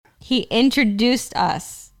He introduced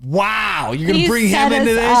us. Wow, you're gonna bring him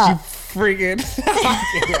into this? Up. You freaking!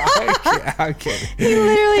 I'm kidding. He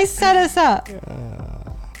literally set us up. Hey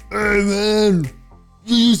man,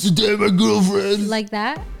 you used to date my girlfriend. Like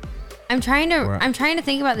that. I'm trying to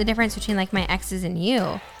think about the difference between like my exes and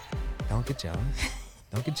you. Don't get jealous.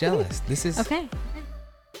 Don't get jealous. This is okay.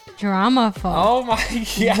 Dramaful. Oh my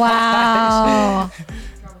gosh. Wow.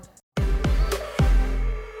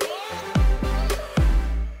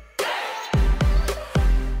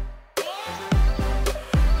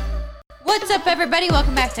 What's up, everybody?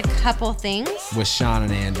 Welcome back to Couple Things with Sean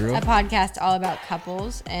and Andrew, a podcast all about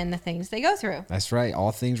couples and the things they go through. That's right.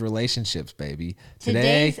 All things relationships, baby.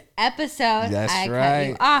 Today's episode, cut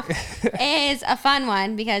you off, is a fun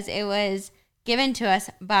one because it was given to us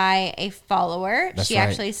by a follower. She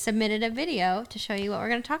actually submitted a video to show you what we're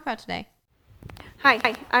going to talk about today.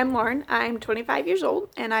 Hi, I'm Lauren. I'm 25 years old,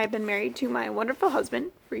 and I've been married to my wonderful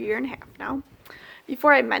husband for a year and a half now.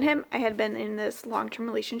 Before I met him, I had been in this long-term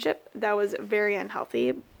relationship that was very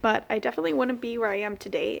unhealthy, but I definitely wouldn't be where I am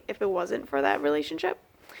today if it wasn't for that relationship.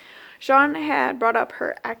 Sean had brought up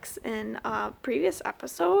her ex in a previous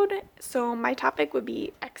episode, so my topic would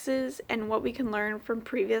be exes and what we can learn from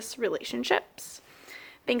previous relationships.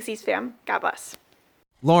 Thanks, East fam. God bless.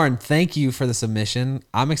 Lauren, thank you for the submission.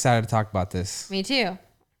 I'm excited to talk about this. Me too.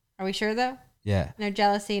 Are we sure though? Yeah. No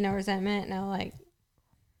jealousy, no resentment, no like.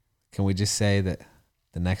 Can we just say that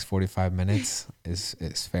the next 45 minutes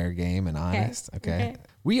is fair game and honest? Okay.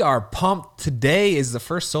 We are pumped. Today is the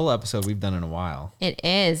first solo episode we've done in a while. It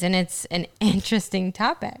is, and it's an interesting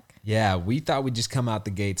topic. Yeah, we thought we'd just come out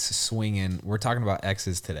the gates swinging. We're talking about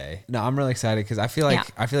exes today. No, I'm really excited because I feel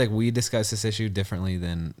like we discuss this issue differently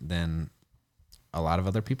than a lot of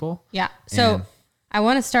other people. Yeah. So I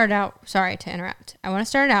want to start out. Sorry to interrupt. I want to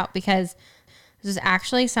start out because this is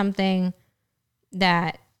actually something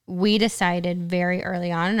that we decided very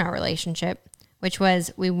early on in our relationship, which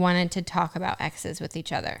was we wanted to talk about exes with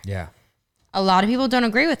each other. Yeah. A lot of people don't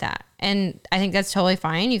agree with that. And I think that's totally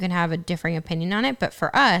fine. You can have a differing opinion on it. But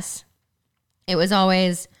for us, it was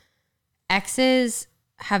always exes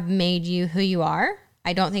have made you who you are.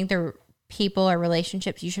 I don't think they're people or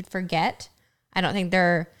relationships you should forget. I don't think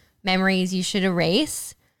they're memories you should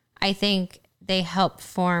erase. I think they help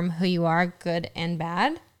form who you are, good and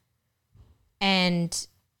bad. And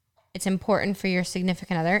it's important for your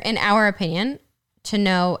significant other, in our opinion, to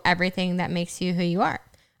know everything that makes you who you are.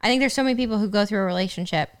 I think there's so many people who go through a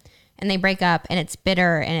relationship and they break up and it's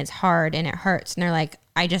bitter and it's hard and it hurts. And they're like,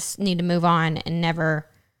 I just need to move on and never,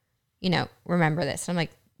 remember this. And I'm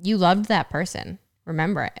like, you loved that person.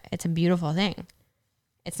 Remember it. It's a beautiful thing.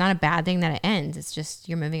 It's not a bad thing that it ends. It's just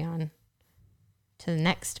you're moving on to the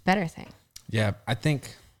next better thing. Yeah, I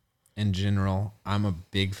think in general, I'm a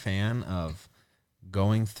big fan of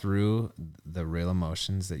going through the real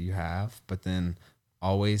emotions that you have, but then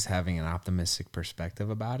always having an optimistic perspective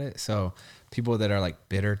about it. So people that are like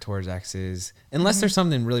bitter towards exes, unless there's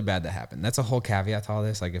something really bad that happened, that's a whole caveat to all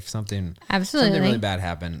this. Like if something really bad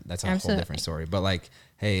happened, that's a whole different story. But like,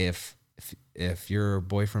 hey, if your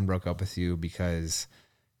boyfriend broke up with you because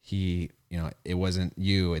he, it wasn't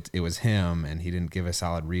you, it was him, and he didn't give a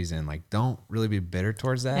solid reason, like don't really be bitter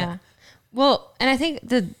towards that. Yeah. Well, and I think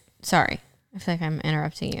sorry. I feel like I'm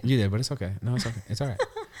interrupting you. You did, but it's okay. No, it's okay. It's all right.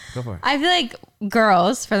 Go for it. I feel like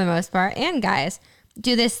girls, for the most part, and guys,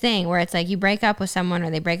 do this thing where it's like you break up with someone or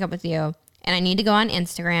they break up with you, and I need to go on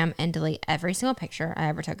Instagram and delete every single picture I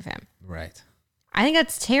ever took of him. Right. I think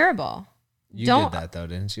that's terrible. You did that, though,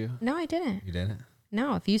 didn't you? No, I didn't. You didn't?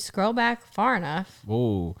 No, if you scroll back far enough,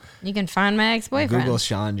 whoa, you can find my ex-boyfriend. Google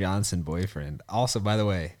Sean Johnson boyfriend. Also, by the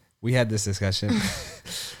way, we had this discussion.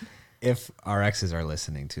 If our exes are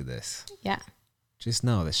listening to this, yeah, just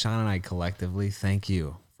know that Sean and I collectively thank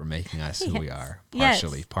you for making us who we are.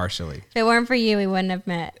 Partially. If it weren't for you, we wouldn't have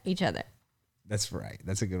met each other. That's right.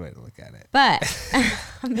 That's a good way to look at it. But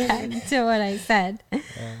back to what I said.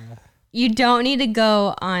 You don't need to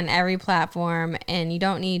go on every platform, and you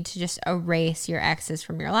don't need to just erase your exes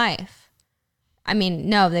from your life. I mean,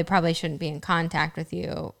 no, they probably shouldn't be in contact with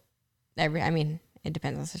you. It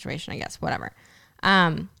depends on the situation, I guess, whatever.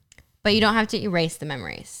 But you don't have to erase the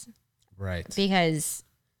memories. Right. Because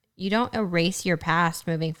you don't erase your past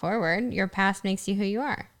moving forward. Your past makes you who you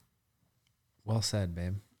are. Well said,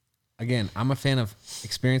 babe. Again, I'm a fan of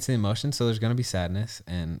experiencing emotions, so there's going to be sadness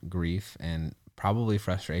and grief and probably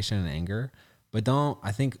frustration and anger. But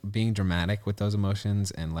I think being dramatic with those emotions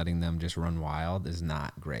and letting them just run wild is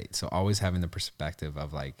not great. So always having the perspective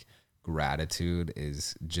of like gratitude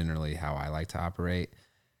is generally how I like to operate.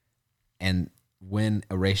 And when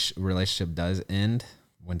a relationship does end,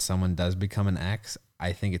 when someone does become an ex,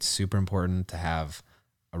 I think it's super important to have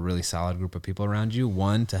a really solid group of people around you.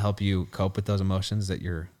 One, to help you cope with those emotions that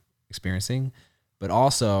you're experiencing, but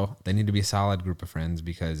also they need to be a solid group of friends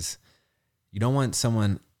because you don't want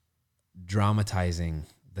someone dramatizing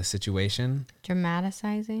the situation.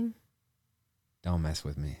 Dramatizing? Don't mess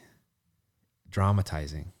with me.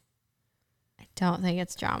 Dramatizing. I don't think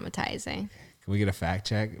it's dramatizing. Can we get a fact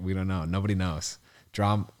check? We don't know. Nobody knows.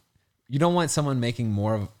 You don't want someone making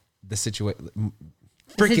more of the situation.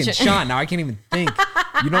 Freaking Sean, now I can't even think.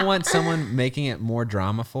 You don't want someone making it more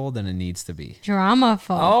dramaful than it needs to be.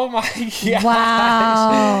 Dramaful. Oh my God.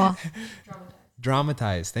 Wow.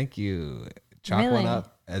 Dramatize. Thank you. Chalk Really? one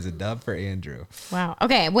up as a dub for Andrew. Wow.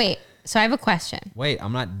 Okay, wait. So I have a question. Wait,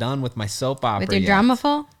 I'm not done with my soap opera With your yet.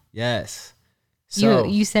 dramaful? Yes. So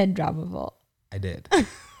You said dramaful. I did.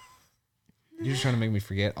 You're just trying to make me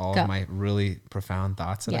forget all Go. of my really profound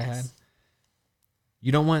thoughts that I had. Yes.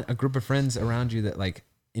 You don't want a group of friends around you that like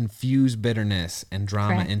infuse bitterness and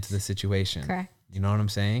drama Correct. into the situation. Correct. You know what I'm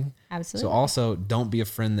saying? Absolutely. So also don't be a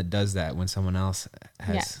friend that does that when someone else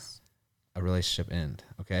has Yes. a relationship end.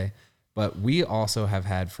 Okay. But we also have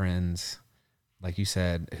had friends, like you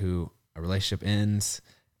said, who a relationship ends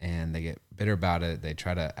and they get bitter about it. They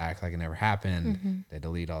try to act like it never happened. Mm-hmm. They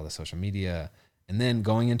delete all the social media. And then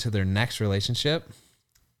going into their next relationship,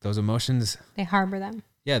 those emotions, They harbor them.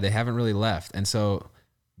 yeah, they haven't really left. And so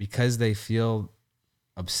because they feel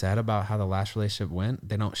upset about how the last relationship went,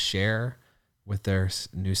 they don't share with their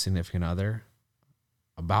new significant other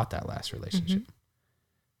about that last relationship,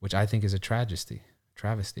 which I think is a travesty.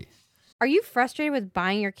 Are you frustrated with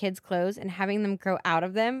buying your kids clothes and having them grow out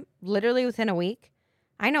of them literally within a week?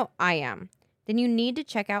 I know I am. Then you need to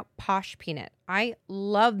check out Posh Peanut. I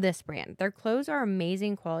love this brand. Their clothes are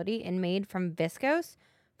amazing quality and made from viscose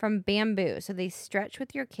from bamboo, so they stretch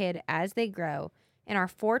with your kid as they grow and are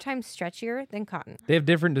 4 times stretchier than cotton. They have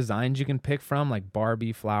different designs you can pick from, like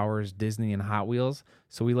Barbie, Flowers, Disney, and Hot Wheels.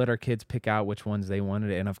 So we let our kids pick out which ones they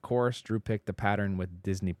wanted. And of course, Drew picked the pattern with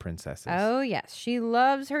Disney princesses. Oh, yes. She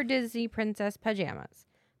loves her Disney princess pajamas.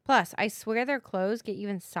 Plus, I swear their clothes get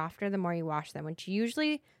even softer the more you wash them, which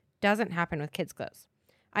usually doesn't happen with kids' clothes.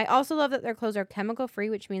 I also love that their clothes are chemical-free,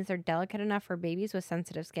 which means they're delicate enough for babies with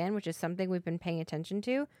sensitive skin, which is something we've been paying attention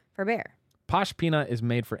to for Bear. Posh Peanut is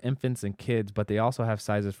made for infants and kids, but they also have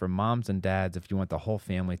sizes for moms and dads if you want the whole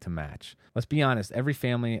family to match. Let's be honest, every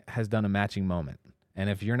family has done a matching moment. And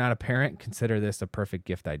if you're not a parent, consider this a perfect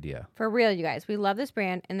gift idea. For real, you guys, we love this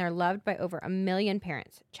brand, and they're loved by over 1 million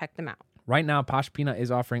parents. Check them out. Right now, Posh Peanut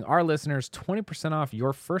is offering our listeners 20% off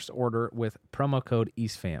your first order with promo code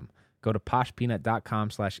EastFam. Go to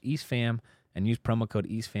poshpeanut.com/EastFam and use promo code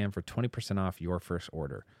EastFam for 20% off your first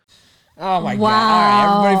order. Oh my Wow. God.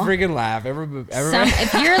 All right, everybody freaking laugh.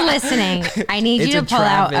 If you're listening, I need you to pull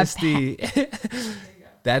out a pen.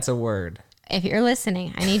 That's a word. If you're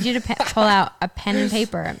listening, I need you to pull out a pen and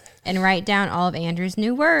paper and write down all of Andrew's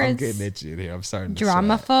new words. I'm getting itchy in here. I'm starting to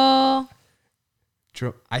Dramaful.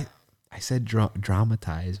 I said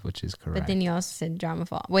dramatize, which is correct. But then you also said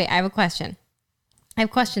dramaful. Wait, I have a question. I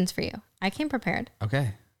have questions for you. I came prepared.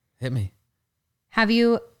 Okay. Hit me. Have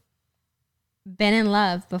you been in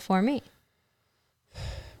love before me?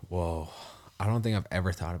 Whoa. I don't think I've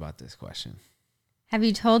ever thought about this question. Have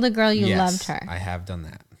you told a girl you Yes, loved her? I have done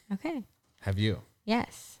that. Okay. Have you?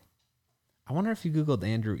 Yes. I wonder if you Googled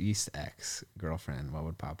Andrew East ex girlfriend, what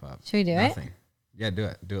would pop up? Should we do Nothing. it? Yeah, do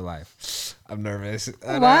it. Do it live. I'm nervous.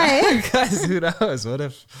 Why? Because who knows? What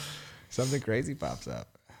if something crazy pops up?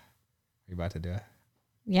 Are you about to do it?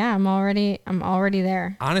 Yeah, I'm already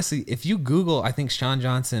there. Honestly, if you Google, I think Sean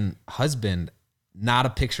Johnson husband, not a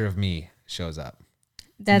picture of me shows up.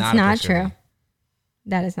 That's a not picture of true. me.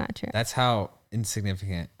 That is not true. That's how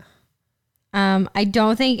insignificant. I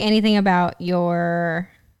don't think anything about your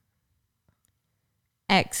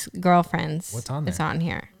ex-girlfriends What's on is there? on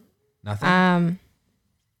here. Nothing.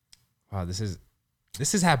 Wow, this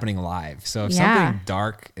is happening live. So if Yeah. something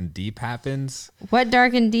dark and deep happens, What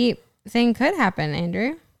dark and deep thing could happen,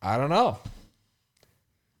 Andrew? I don't know.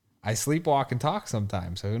 I sleepwalk and talk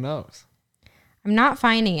sometimes, so who knows? I'm not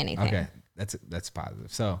finding anything. Okay, that's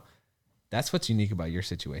positive. So that's what's unique about your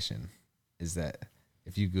situation is that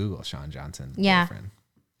if you Google Sean Johnson Yeah. girlfriend,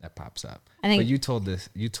 that pops up. I think- but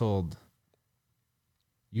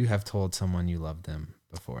you have told someone you loved them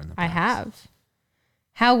before in the past. I have.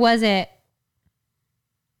 How was it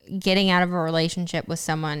getting out of a relationship with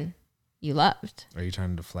someone you loved? Are you trying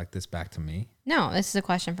to deflect this back to me? No, this is a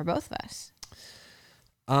question for both of us.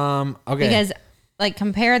 Okay. Because like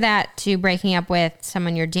compare that to breaking up with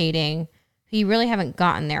someone you're dating who you really haven't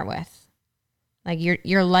gotten there with. Like you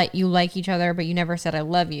like each other, but you never said I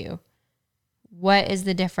love you. what is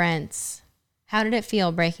the difference? How did it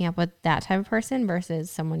feel breaking up with that type of person versus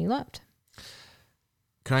someone you loved?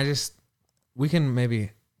 We can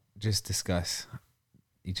maybe just discuss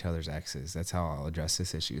each other's exes. That's how I'll address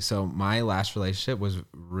this issue. So my last relationship was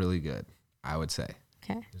really good, I would say.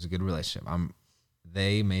 Okay. It was a good relationship.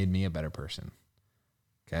 They made me a better person.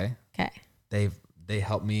 Okay. Okay. They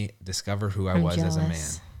helped me discover who I I'm was as a man.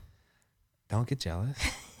 jealous. Don't get jealous.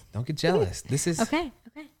 Don't get jealous. This is Okay.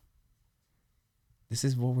 This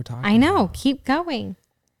is what we're talking I know. about. Keep going.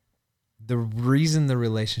 The reason the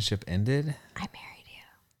relationship ended I married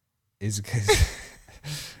you. is because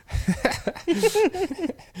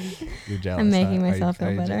you're jealous. I'm making huh? myself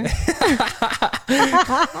feel you better.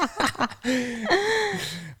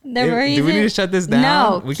 Do we need to shut this down?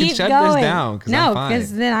 No, We keep can shut going. this down because No, I'm fine.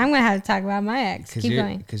 because then I'm going to have to talk about my ex. Keep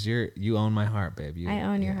going. Because you own my heart, babe. I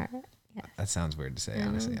own your heart. Yes. That sounds weird to say,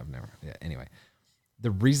 honestly. I've never. Yeah. Anyway,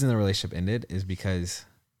 the reason the relationship ended is because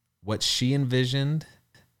what she envisioned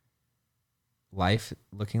life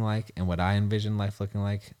looking like and what I envisioned life looking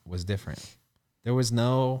like was different. There was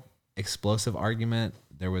no explosive argument.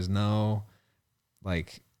 There was no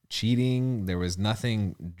like cheating. There was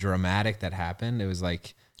nothing dramatic that happened. It was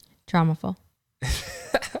like Dramaful.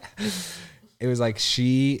 it was like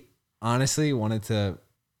she honestly wanted to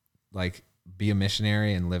like be a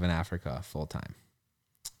missionary and live in Africa full time.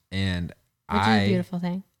 And Which is a beautiful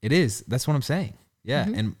thing. It is. That's what I'm saying. Yeah.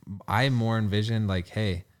 Mm-hmm. And I more envisioned like,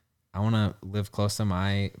 hey, I want to live close to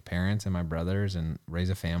my parents and my brothers and raise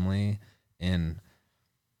a family in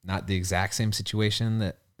not the exact same situation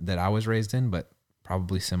that I was raised in, but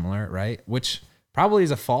probably similar, right? Which probably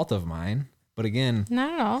is a fault of mine. But again,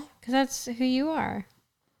 Not at all, because that's who you are.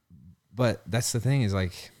 but that's the thing is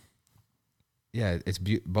like, yeah, it's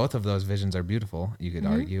both of those visions are beautiful. You could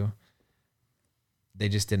argue they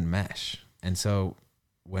just didn't mesh. And so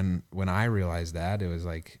when I realized that, it was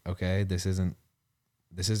like, okay, this isn't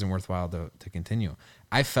worthwhile to continue.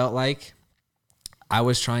 I felt like I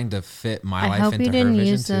was trying to fit my I life hope into you her didn't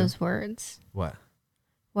vision use too. those words. What?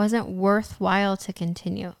 Wasn't worthwhile to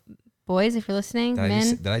continue. Boys, if you're listening,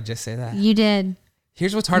 men, Did I just say that? you did.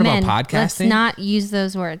 Here's what's hard Men, about podcasting. let's not use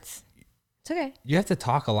those words. It's okay. You have to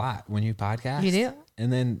talk a lot when you podcast. You do.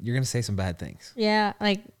 And then you're going to say some bad things. Yeah,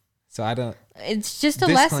 like So I don't. it's just a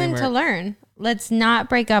lesson to Disclaimer. learn. Let's not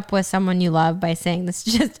break up with someone you love by saying this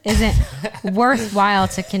just isn't worthwhile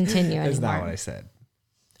to continue anymore. That's not what I said.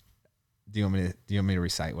 Do you want me to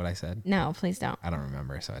recite what I said? No, please don't. I don't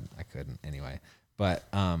remember, so I couldn't anyway. But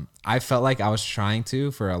I felt like I was trying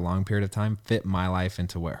to, for a long period of time, fit my life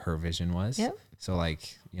into what her vision was. Yep. So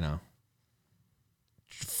like,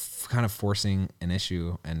 kind of forcing an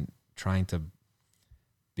issue and trying to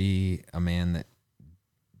be a man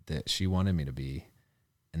that she wanted me to be.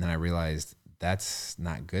 And then I realized that's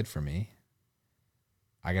not good for me.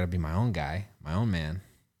 I got to be my own guy, my own man.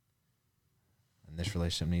 And this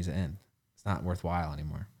relationship needs to end. It's not worthwhile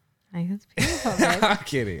anymore. I think it's beautiful, babe.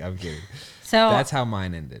 I'm kidding. So That's how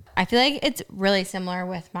mine ended. I feel like it's really similar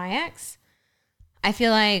with my ex. I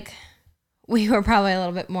feel like we were probably a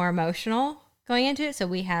little bit more emotional going into it. So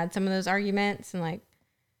we had some of those arguments and like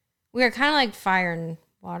we were kind of like fire and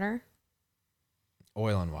water.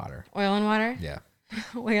 Oil and water. Oil and water. Yeah.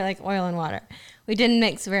 We were like oil and water. We didn't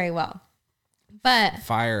mix very well. But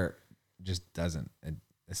Fire just doesn't.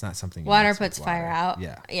 It's not something. You water mix with puts water. fire out.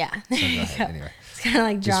 Yeah. Yeah. So go ahead. Anyway, It's kind of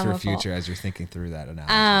like just drama. for future as you're thinking through that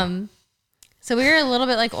analogy. So we were a little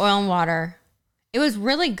bit like oil and water. It was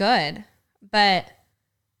really good, but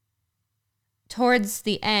towards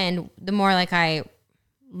the end, the more like I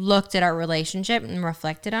looked at our relationship and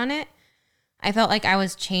reflected on it, I felt like I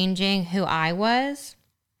was changing who I was.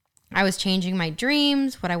 I was changing my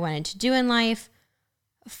dreams, what I wanted to do in life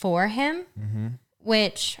for him,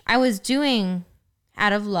 which I was doing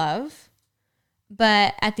out of love.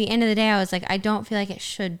 But at the end of the day, I was like, I don't feel like it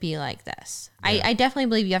should be like this. Yeah. I definitely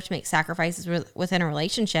believe you have to make sacrifices within a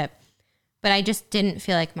relationship, but I just didn't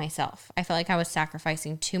feel like myself. I felt like I was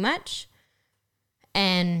sacrificing too much.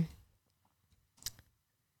 And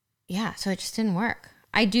yeah, so it just didn't work.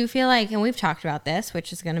 I do feel like, and we've talked about this,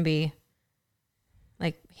 which is going to be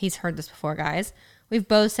like, he's heard this before, guys. We've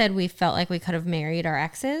both said we felt like we could have married our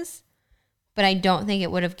exes, but I don't think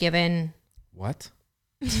it would have given. What?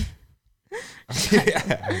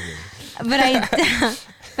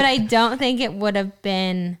 But I don't think it would have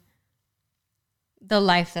been the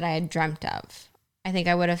life that I had dreamt of. I think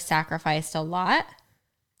I would have sacrificed a lot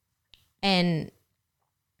and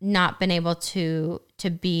not been able to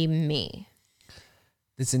be me.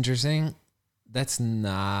 That's interesting. That's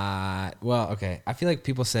not well. Okay, I feel like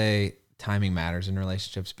people say timing matters in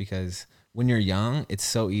relationships because when you're young, it's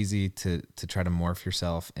so easy to try to morph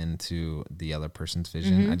yourself into the other person's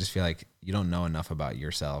vision. I just feel like you don't know enough about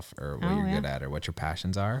yourself or what you're good at or what your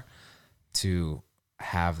passions are to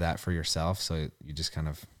have that for yourself. So you just kind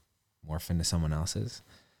of morph into someone else's.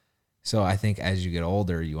 So I think as you get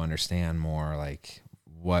older, you understand more like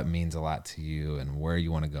what means a lot to you and where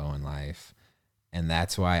you want to go in life. And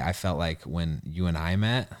that's why I felt like when you and I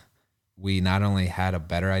met, we not only had a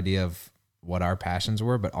better idea of what our passions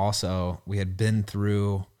were, but also we had been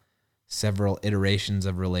through several iterations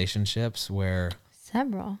of relationships where...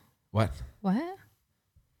 Several? What? What?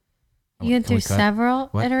 Oh, You went through several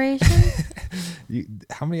iterations?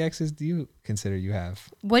 How many exes do you consider you have?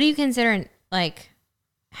 What do you consider, like,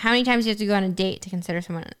 how many times do you have to go on a date to consider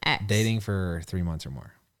someone an ex? Dating for 3 months or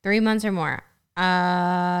more. 3 months or more.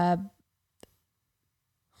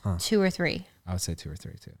 2 or 3. I would say 2 or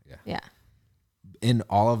 3 too. Yeah. Yeah. In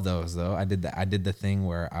all of those though, I did the thing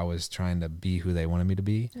where I was trying to be who they wanted me to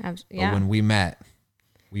be. Yeah. But when we met,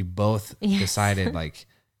 we both decided like,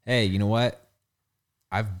 hey, you know what?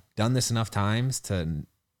 I've done this enough times to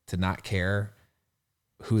not care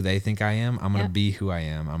who they think I am. I'm going to be who I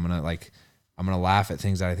am. I'm going to laugh at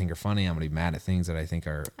things that I think are funny. I'm going to be mad at things that I think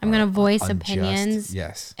are I'm going to voice unjust. opinions.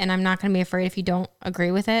 Yes. And I'm not going to be afraid if you don't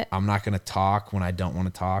agree with it. I'm not going to talk when I don't want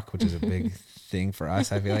to talk, which is a big thing for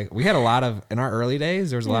us. I feel like we had a lot of, in our early days,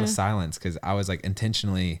 there was a lot of silence because I was like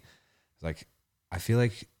intentionally like, I feel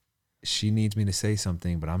like she needs me to say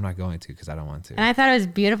something, but I'm not going to because I don't want to. And I thought it was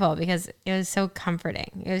beautiful because it was so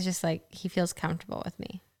comforting. It was just like, he feels comfortable with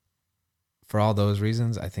me. For all those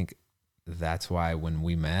reasons, I think that's why when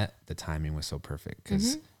we met, the timing was so perfect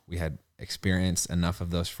because we had experienced enough of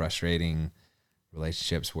those frustrating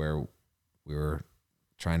relationships where we were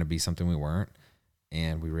trying to be something we weren't.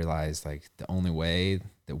 And we realized like the only way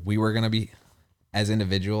that we were going to be as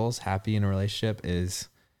individuals happy in a relationship is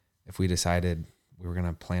if we decided we were going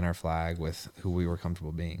to plant our flag with who we were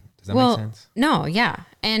comfortable being. Does that make sense? No, yeah.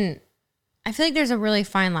 And I feel like there's a really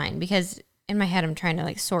fine line because in my head, I'm trying to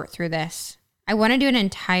like sort through this. I want to do an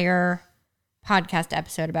entire podcast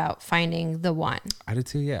episode about finding the one. I do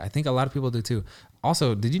too. Yeah. I think a lot of people do too.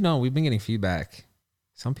 Also, did you know we've been getting feedback?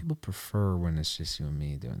 Some people prefer when it's just you and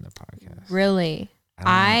me doing the podcast. Really?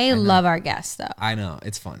 I love our guests though. I know.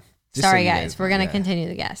 It's fun. Just sorry so guys. We're going to continue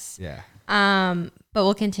the guests. Yeah. But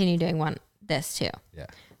we'll continue doing this too. Yeah.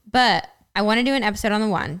 But I want to do an episode on the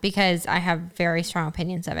one because I have very strong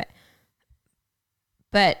opinions of it.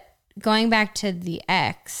 But going back to the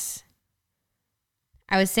ex,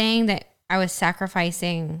 I was saying that I was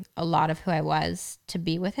sacrificing a lot of who I was to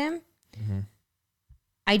be with him. Mm-hmm.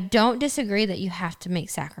 I don't disagree that you have to make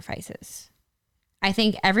sacrifices. I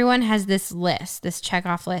think everyone has this list, this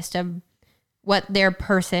checkoff list of what their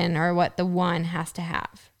person or what the one has to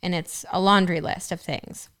have. And it's a laundry list of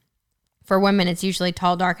things. For women, it's usually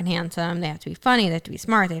tall, dark, and handsome. They have to be funny. They have to be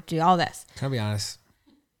smart. They have to do all this. Can I be honest?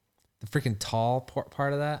 The freaking tall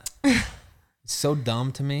part of that, it's so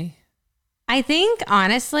dumb to me. I think,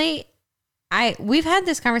 honestly, we've had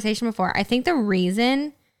this conversation before. I think the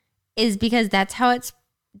reason is because that's how it's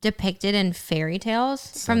depicted in fairy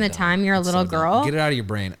tales from the time you're a little girl. Get it out of your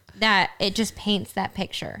brain. That it just paints that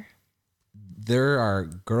picture. There are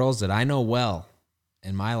girls that I know well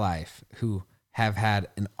in my life who have had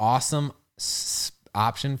an awesome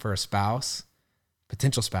option for a spouse,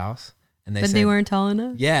 potential spouse, and they weren't tall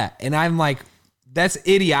enough. Yeah, and I'm like, that's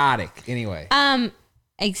idiotic. Anyway,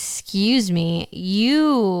 excuse me,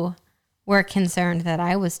 you were concerned that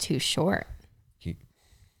I was too short.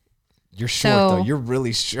 You're short though. You're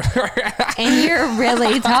really short, and you're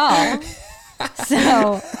really tall.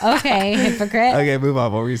 So, okay, hypocrite. Okay, move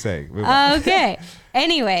on. What were you saying? Okay.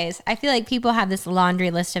 Anyways, I feel like people have this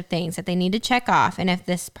laundry list of things that they need to check off. And if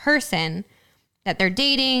this person that they're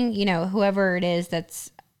dating, whoever it is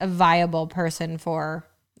that's a viable person for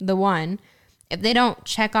the one, if they don't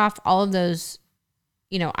check off all of those,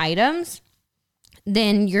 items,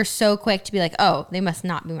 then you're so quick to be like, oh, they must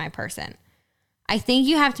not be my person. I think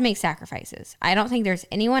you have to make sacrifices. I don't think there's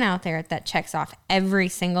anyone out there that checks off every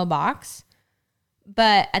single box.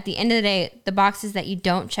 But at the end of the day, the boxes that you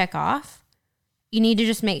don't check off, you need to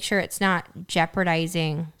just make sure it's not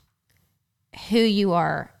jeopardizing who you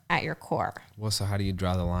are at your core. Well, so how do you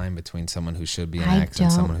draw the line between someone who should be an ex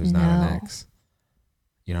and someone who's not an ex?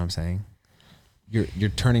 You know what I'm saying? You're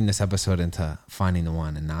turning this episode into finding the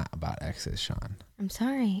one and not about exes, Sean. I'm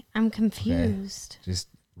sorry. I'm confused. Okay. Just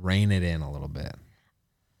rein it in a little bit.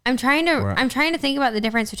 I'm trying to think about the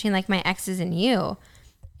difference between like my exes and you.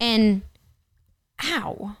 And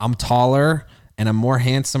I'm taller and I'm more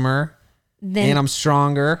handsomer and I'm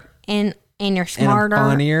stronger and you're smarter and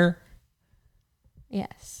I'm funnier.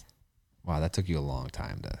 Yes. Wow, that took you a long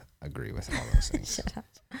time to agree with all those things. Shut up.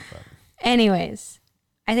 But Anyways,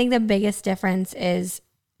 I think the biggest difference is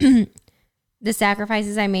the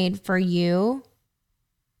sacrifices I made for you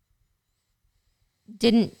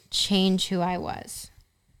didn't change who I was.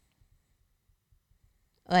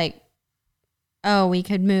 Like, oh, we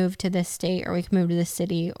could move to this state or we could move to this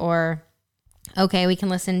city, or okay, we can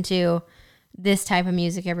listen to this type of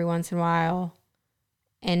music every once in a while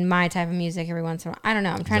and my type of music every once in a while. I don't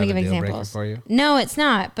know. I'm trying to give Is that a deal breaker examples. for you? No, it's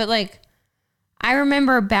not. But like, I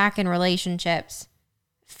remember back in relationships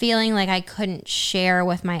feeling like I couldn't share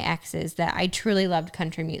with my exes that I truly loved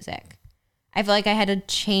country music. I feel like I had to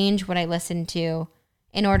change what I listened to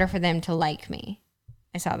in order for them to like me.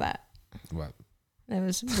 I saw that. What? That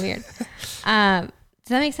was weird. Does that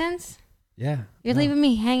make sense? Yeah. You're no. leaving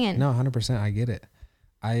me hanging. No, 100%. I get it.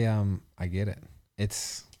 I get it.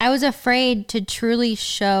 It's I was afraid to truly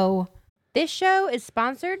show. This show is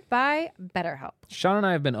sponsored by BetterHelp. Sean and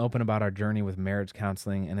I have been open about our journey with marriage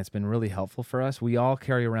counseling, and it's been really helpful for us. We all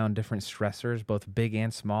carry around different stressors, both big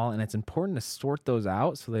and small, and it's important to sort those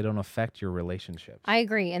out so they don't affect your relationships. I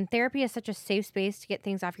agree. And therapy is such a safe space to get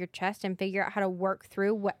things off your chest and figure out how to work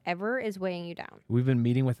through whatever is weighing you down. We've been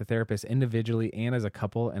meeting with a therapist individually and as a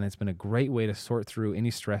couple, and it's been a great way to sort through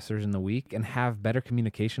any stressors in the week and have better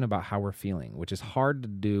communication about how we're feeling, which is hard to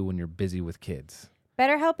do when you're busy with kids.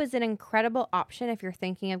 BetterHelp is an incredible option if you're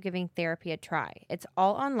thinking of giving therapy a try. It's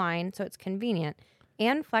all online, so it's convenient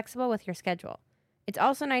and flexible with your schedule. It's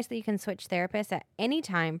also nice that you can switch therapists at any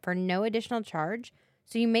time for no additional charge,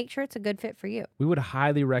 so you make sure it's a good fit for you. We would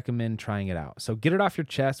highly recommend trying it out. So get it off your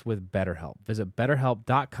chest with BetterHelp. Visit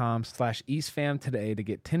betterhelp.com/EastFam today to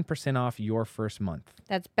get 10% off your first month.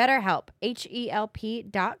 That's BetterHelp,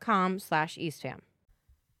 HELP.com/EastFam.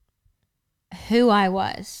 Who I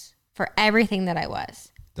was for everything that I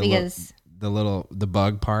was. Because the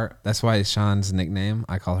bug part. That's why Sean's nickname,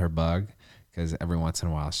 I call her Bug, because every once in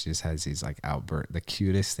a while she just has these like outbursts. The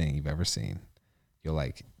cutest thing you've ever seen. You'll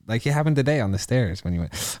like it happened today on the stairs when you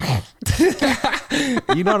went.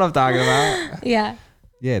 You know what I'm talking about? yeah,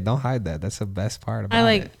 Yeah, don't hide that. That's the best part about I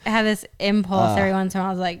like it. have this impulse every once in a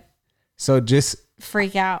while. I was like, So just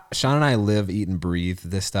freak out. Sean and I live, eat, and breathe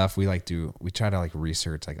this stuff. We try to like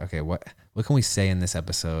research, like, okay, what can we say in this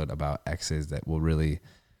episode about exes that will really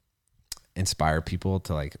inspire people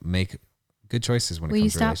to like make good choices when it Will you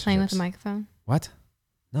comes to stop playing with the relationships? microphone? What?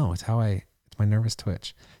 No, it's my nervous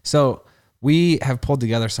twitch. So we have pulled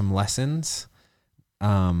together some lessons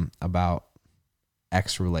about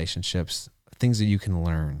ex relationships, things that you can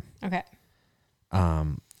learn. Okay.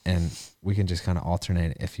 And we can just kind of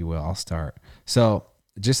alternate, if you will. I'll start. So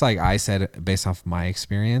just like I said, based off my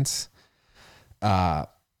experience,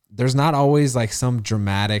 there's not always like some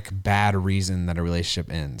dramatic bad reason that a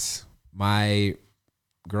relationship ends. My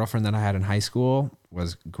girlfriend that I had in high school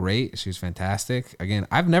was great. She was fantastic. Again,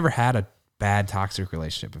 I've never had a bad toxic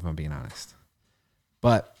relationship, if I'm being honest.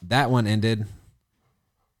 But that one ended.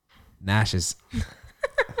 Nash is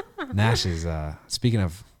speaking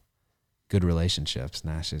of good relationships,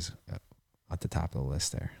 Nash is at the top of the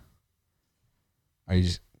list there.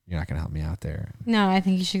 You're not going to help me out there? No, I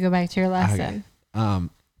think you should go back to your lesson. Okay.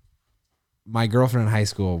 My girlfriend in high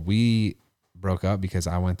school, we broke up because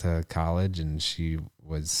I went to college and she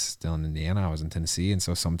was still in Indiana. I was in Tennessee. And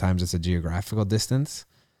so sometimes it's a geographical distance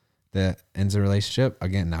that ends a relationship.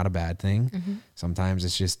 Again, not a bad thing. Mm-hmm. Sometimes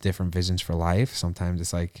it's just different visions for life. Sometimes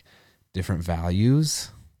it's like different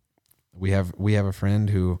values. We have a friend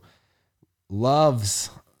who loves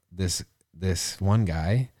this one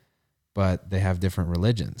guy, but they have different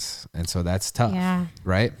religions. And so that's tough. Yeah.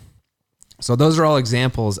 Right? So those are all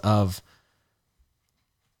examples of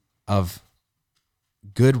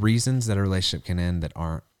good reasons that a relationship can end that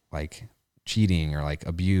aren't like cheating or like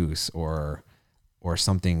abuse or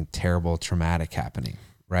something terrible, traumatic happening.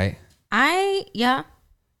 Right? So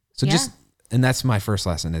and that's my first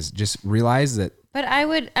lesson is just realize that. But I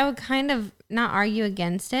would kind of not argue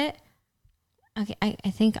against it. Okay,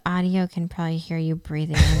 I think audio can probably hear you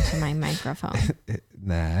breathing into my microphone.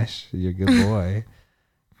 Nash, you're a good boy.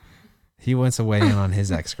 He wants to weigh in on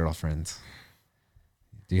his ex-girlfriends.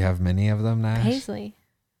 Do you have many of them, Nash? Paisley.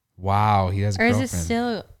 Wow, he has a Or girlfriend. is it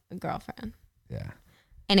still a girlfriend? Yeah.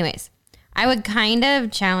 Anyways, I would kind of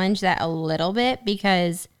challenge that a little bit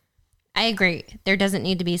because I agree. There doesn't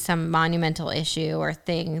need to be some monumental issue or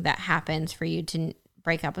thing that happens for you to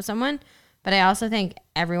break up with someone. But I also think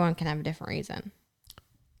everyone can have a different reason.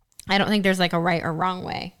 I don't think there's like a right or wrong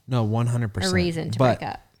way. No, 100%. A reason to break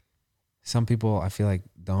up. Some people, I feel like,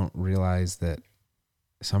 don't realize that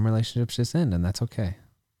some relationships just end, and that's okay.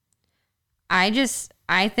 I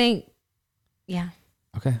think, yeah.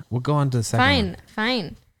 Okay, we'll go on to the second one.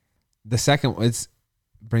 Fine. The second,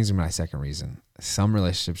 brings me to my second reason. Some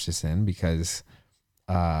relationships just end because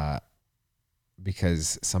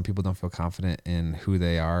some people don't feel confident in who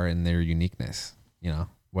they are and their uniqueness,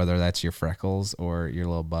 whether that's your freckles or your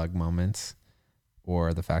little bug moments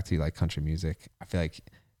or the fact that you like country music. I feel like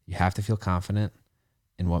you have to feel confident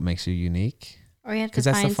in what makes you unique. Or you have to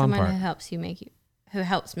find someone who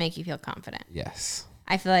helps make you feel confident. Yes.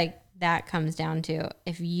 I feel like that comes down to,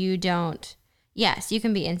 if you don't, yes, you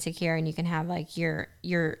can be insecure and you can have like your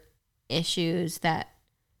issues that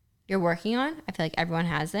you're working on. I feel like everyone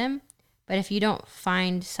has them. But if you don't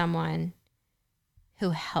find someone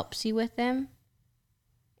who helps you with them,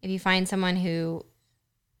 if you find someone who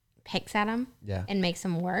picks at them and makes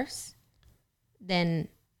them worse, then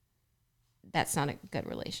that's not a good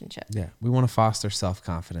relationship. Yeah. We want to foster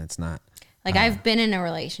self-confidence, not like I've been in a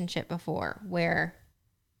relationship before where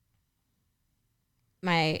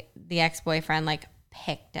the ex-boyfriend like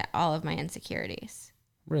picked at all of my insecurities.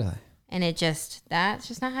 Really? And that's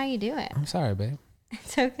just not how you do it. I'm sorry, babe.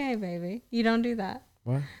 It's okay, baby. You don't do that.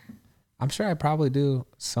 What? I'm sure I probably do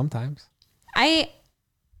sometimes.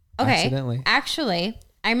 Accidentally. Actually,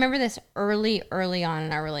 I remember this early on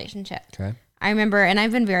in our relationship. Okay. I remember, and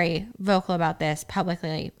I've been very vocal about this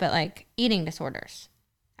publicly, but like eating disorders.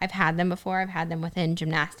 I've had them before. I've had them within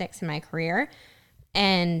gymnastics in my career.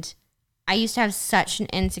 And I used to have such an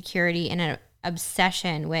insecurity and an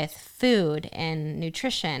obsession with food and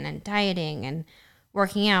nutrition and dieting and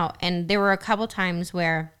working out. And there were a couple times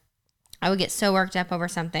where I would get so worked up over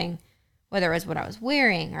something, whether it was what I was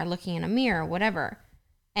wearing or looking in a mirror, whatever.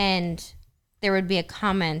 And there would be a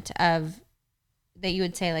comment that you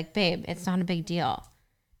would say like, babe, it's not a big deal.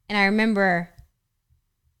 And I remember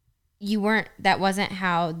that wasn't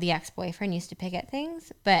how the ex-boyfriend used to pick at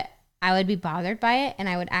things, but I would be bothered by it and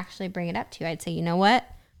I would actually bring it up to you. I'd say, you know what?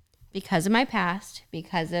 Because of my past,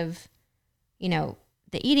 because of, the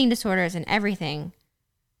eating disorders and everything,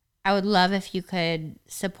 I would love if you could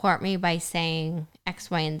support me by saying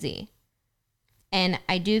X, Y, and Z. And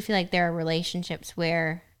I do feel like there are relationships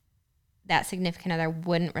where that significant other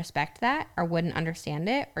wouldn't respect that or wouldn't understand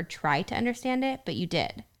it or try to understand it, but you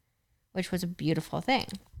did, which was a beautiful thing.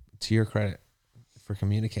 To your credit for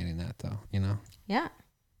communicating that, though, Yeah.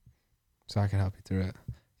 So I could help you through it.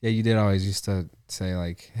 Yeah, you did always used to say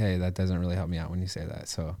like, hey, that doesn't really help me out when you say that.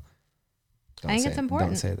 So I think it's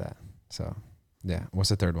important. Don't say that. So yeah. What's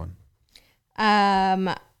the third one?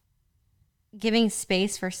 Giving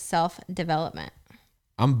space for self-development.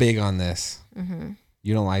 I'm big on this. Mm-hmm.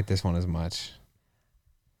 You don't like this one as much.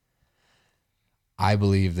 I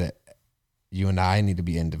believe that you and I need to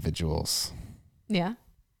be individuals. Yeah.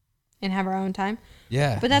 And have our own time.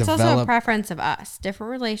 Yeah. But that's also a preference of us. Different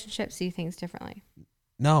relationships see things differently.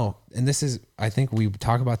 No. And this is, I think we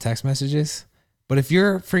talk about text messages, but if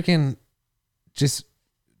you're freaking just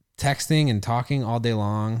texting and talking all day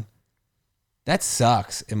long, that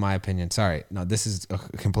sucks in my opinion. Sorry. No, this is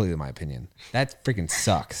completely my opinion. That freaking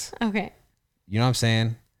sucks. Okay. You know what I'm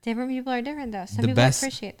saying? Different people are different though. Some people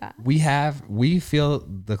appreciate that. We feel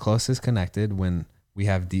the closest connected when we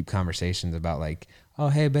have deep conversations about like, oh,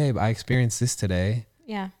 hey babe, I experienced this today.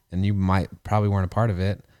 Yeah. And you probably weren't a part of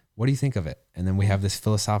it. What do you think of it? And then we have this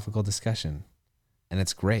philosophical discussion and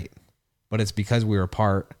it's great, but it's because we were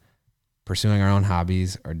apart pursuing our own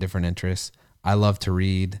hobbies or different interests. I love to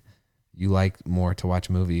read. You like more to watch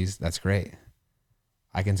movies. That's great.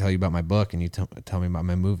 I can tell you about my book and you tell me about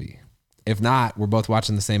my movie. If not, we're both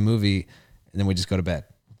watching the same movie and then we just go to bed.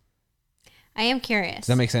 I am curious. Does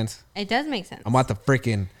that make sense? It does make sense. I'm about to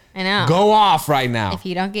freaking I know. Go off right now. If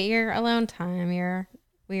you don't get your alone time, you're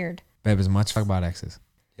weird. Babe, as much talk about exes.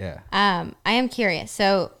 Yeah. I am curious.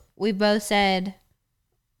 So we both said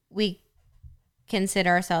we consider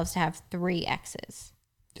ourselves to have 3 exes.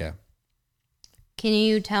 Yeah. Can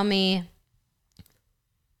you tell me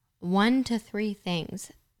 1 to 3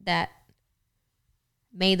 things that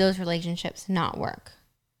made those relationships not work?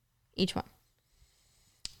 Each one.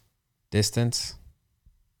 Distance,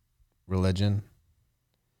 religion,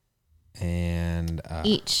 and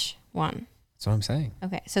each one. That's what I'm saying.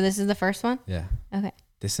 Okay, so this is the first one? Yeah. Okay.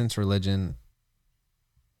 Distance, religion,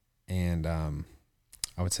 and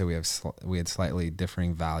I would say we had slightly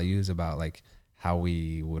differing values about like how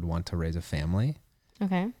we would want to raise a family.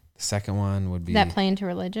 Okay. The second one would be that play into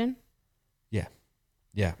religion? Yeah.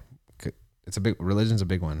 Yeah. Religion's a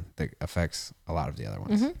big one that affects a lot of the other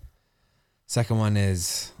ones. Mm-hmm. Second one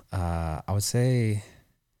is I would say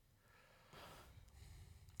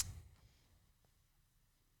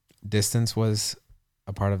distance was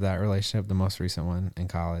a part of that relationship. The most recent one in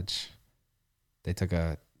college, they took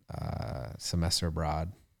a semester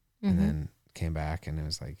abroad and then came back, and it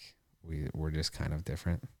was like we're just kind of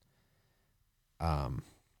different.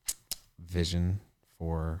 Vision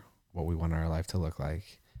for what we want our life to look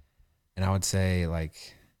like. And I would say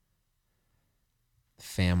like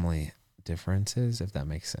family differences, if that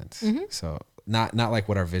makes sense. So not like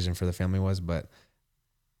what our vision for the family was, but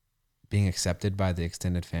being accepted by the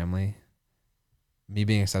extended family, me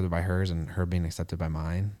being accepted by hers and her being accepted by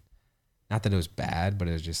mine. Not that it was bad, but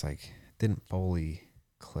it was just like, it didn't fully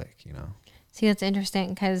click, you know? See, that's interesting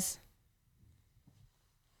because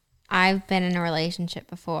I've been in a relationship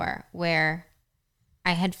before where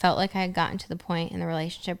I had felt like I had gotten to the point in the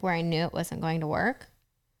relationship where I knew it wasn't going to work.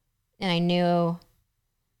 And I knew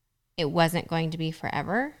it wasn't going to be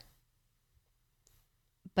forever.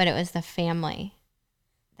 But it was the family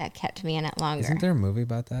that kept me in it longer. Isn't there a movie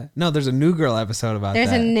about that? No, there's a New Girl episode about There's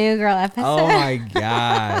that. a New Girl episode. Oh my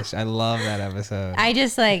gosh. I love that episode. I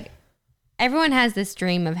just like, everyone has this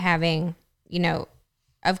dream of having, you know,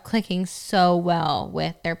 of clicking so well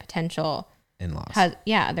with their potential in-laws.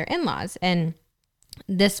 their in-laws. And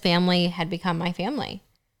this family had become my family.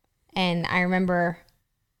 And I remember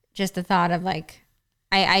just the thought of like,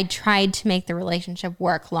 I tried to make the relationship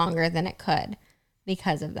work longer than it could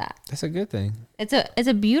because of that. That's a good thing. It's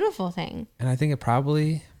a beautiful thing. And I think it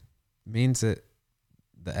probably means that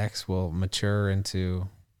the ex will mature into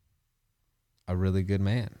a really good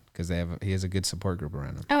man because he has a good support group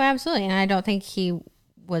around him. Oh, absolutely. And I don't think he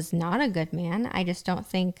was not a good man. I just don't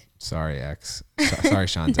think. Sorry, ex. Sorry,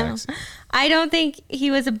 Sean's ex. I don't think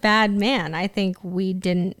he was a bad man. I think we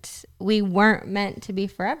weren't meant to be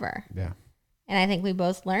forever. Yeah. And I think we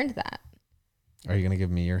both learned that. Are you going to give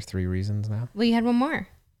me your 3 reasons now? Well, you had one more.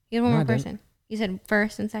 You had one No, more I didn't. person. You said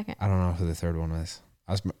first and second. I don't know who the third one was.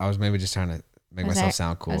 I was maybe just trying to make myself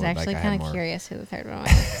sound cool. I was actually like kind of curious who the third one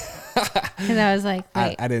was. Because I was like,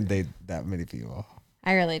 wait. I didn't date that many people.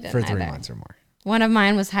 I really didn't For 3 either. months or more. One of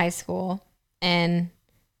mine was high school, and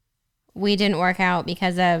we didn't work out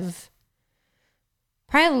because of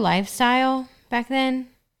probably lifestyle back then.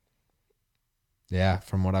 Yeah,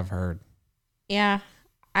 from what I've heard. Yeah,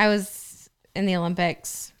 I was in the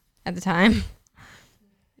Olympics at the time.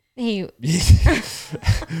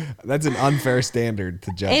 That's an unfair standard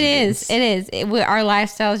to judge. It is. Our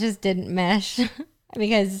lifestyles just didn't mesh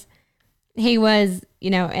because he was,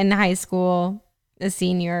 in high school, a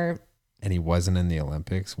senior. And he wasn't in the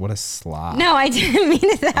Olympics? What a slob. No, I didn't mean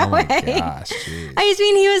it that way. Oh my gosh, jeez. I just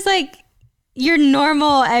mean he was like your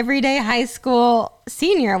normal everyday high school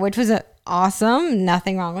senior, which was awesome.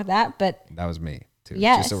 Nothing wrong with that. But that was me too.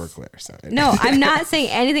 Yes. Just so we're clear. So. No, I'm not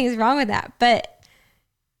saying anything is wrong with that. But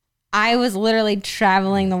I was literally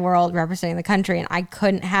traveling the world representing the country, and I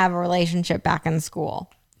couldn't have a relationship back in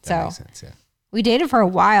school. That makes sense, yeah. We dated for a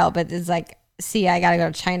while, but it's like, see, I got to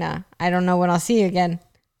go to China. I don't know when I'll see you again.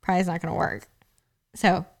 Probably not going to work.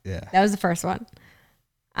 So yeah, that was the first one.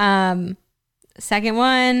 Second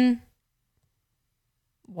one,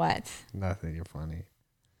 what? Nothing. You're funny.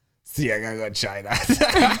 See, I gotta go to China.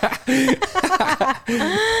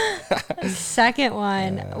 Second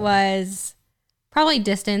one was probably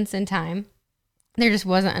distance and time. There just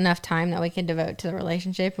wasn't enough time that we could devote to the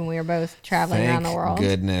relationship, and we were both traveling around the world.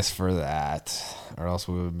 Goodness for that, or else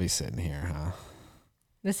we would be sitting here, huh?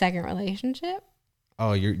 The second relationship?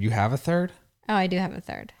 Oh, you have a third? Oh, I do have a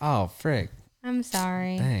third. Oh, frick. I'm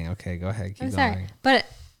sorry. Dang. Okay, go ahead. Keep I'm going. sorry. But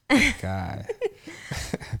God.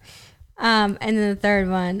 and then the third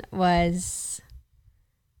one was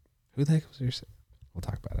Who the heck was your? We'll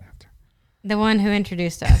talk about it after. the one who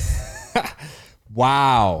introduced us.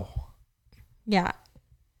 Wow. Yeah.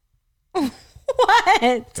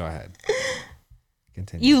 What? Go ahead.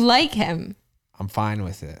 Continue. You like him. I'm fine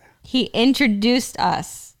with it. He introduced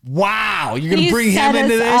us. Wow, you're gonna He bring set him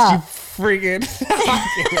into us this? up. You freaking!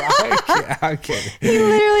 I'm kidding. He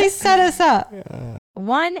literally set us up.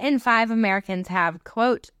 1 in 5 Americans have,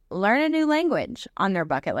 quote, learn a new language on their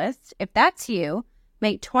bucket list. If that's you,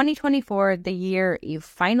 make 2024 the year you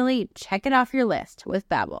finally check it off your list with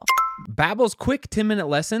Babbel. Babbel's quick 10-minute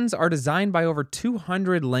lessons are designed by over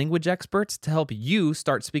 200 language experts to help you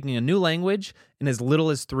start speaking a new language in as little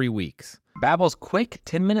as 3 weeks. Babbel's quick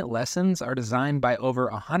 10-minute lessons are designed by over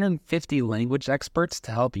 150 language experts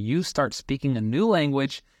to help you start speaking a new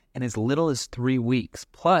language in as little as 3 weeks.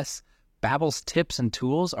 Plus, Babbel's tips and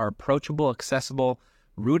tools are approachable, accessible,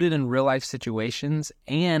 rooted in real-life situations,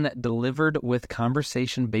 and delivered with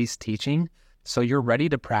conversation-based teaching, so you're ready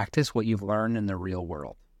to practice what you've learned in the real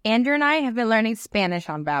world. Andrew and I have been learning Spanish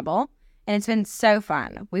on Babbel, and it's been so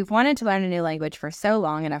fun. We've wanted to learn a new language for so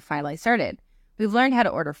long, and I've finally started. We've learned how to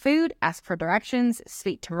order food, ask for directions,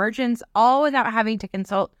 speak to merchants, all without having to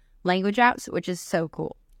consult language apps, which is so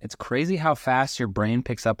cool. It's crazy how fast your brain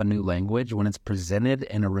picks up a new language when it's presented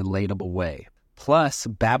in a relatable way. Plus,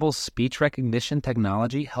 Babbel's speech recognition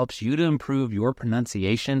technology helps you to improve your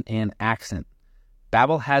pronunciation and accent.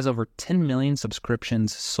 Babbel has over 10 million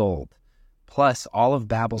subscriptions sold. Plus, all of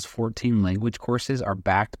Babbel's 14 language courses are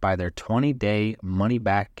backed by their 20-day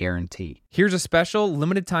money-back guarantee. Here's a special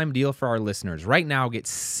limited-time deal for our listeners. Right now, get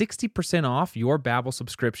 60% off your Babbel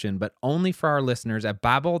subscription, but only for our listeners at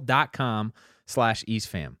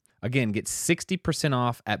babbel.com/EastFam. Again, get 60%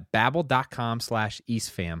 off at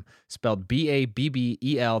babbel.com/EastFam, spelled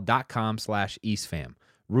BABBEL.com/EastFam.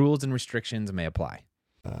 Rules and restrictions may apply.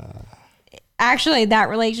 Actually, that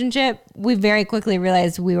relationship, we very quickly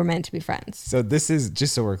realized we were meant to be friends. So this is,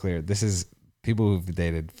 just so we're clear, this is people who've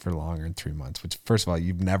dated for longer than 3 months, which first of all,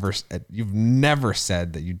 you've never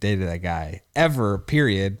said that you dated that guy ever,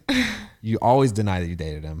 period. You always deny that you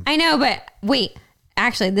dated him. I know, but wait,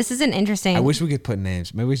 actually, this is an interesting. I wish we could put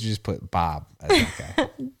names. Maybe we should just put Bob as that guy.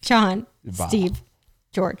 John, Bob. Steve,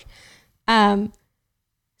 George.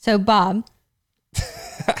 So Bob,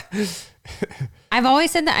 I've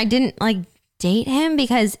always said that I didn't like date him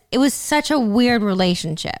because it was such a weird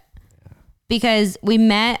relationship. Because we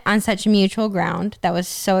met on such mutual ground that was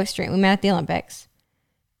so extreme. We met at the Olympics.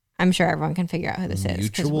 I'm sure everyone can figure out who this is.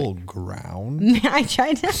 Mutual ground? I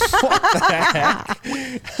tried to. What the heck?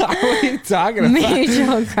 What are you talking about?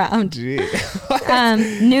 Mutual ground. Gee.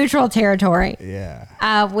 Neutral territory.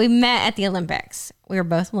 Yeah. We met at the Olympics. We were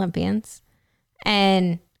both Olympians.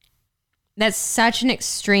 And that's such an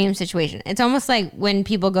extreme situation. It's almost like when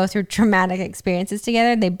people go through traumatic experiences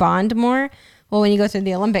together, they bond more. Well, when you go through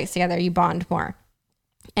the Olympics together, you bond more.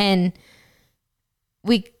 And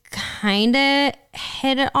we kind of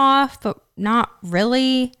hit it off, but not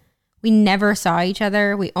really. We never saw each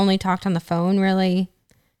other. We only talked on the phone, really.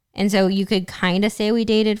 And so you could kind of say we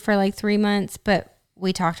dated for like 3 months, but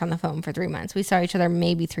we talked on the phone for 3 months. We saw each other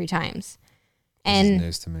maybe 3 times. This is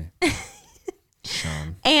news to me.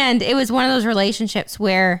 Sean. And it was one of those relationships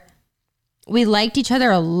where we liked each other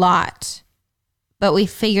a lot, but we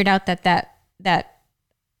figured out that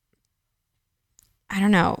I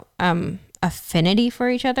don't know, affinity for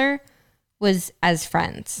each other was as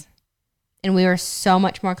friends. And we were so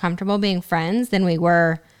much more comfortable being friends than we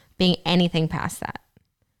were being anything past that.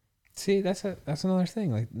 See, that's another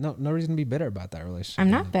thing. Like, no reason to be bitter about that relationship. I'm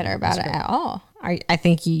not bitter about it at all. I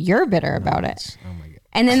think you're bitter about it. Oh my God.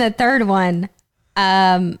 And then the third one,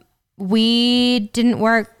 we didn't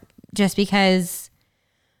work just because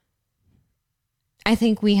I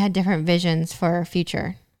think we had different visions for our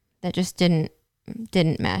future that just didn't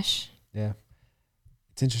mesh. Yeah.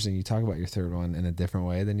 It's interesting. You talk about your third one in a different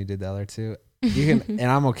way than you did the other two. You can,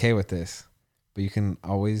 and I'm okay with this, but you can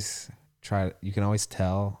always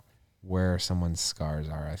tell where someone's scars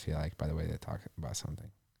are, I feel like, by the way they talk about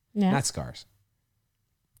something. Yeah. Not scars.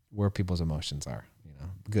 Where people's emotions are,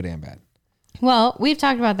 good and bad. Well, we've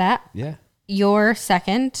talked about that. Yeah. Your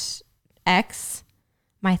second ex,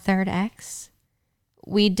 my third ex,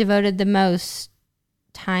 we devoted the most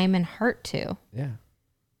time and heart to. Yeah.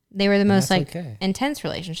 They were the most okay. intense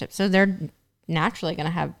relationships. So they're naturally going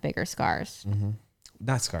to have bigger scars. Mm-hmm.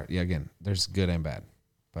 Not scars. Yeah. Again, there's good and bad,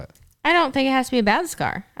 but I don't think it has to be a bad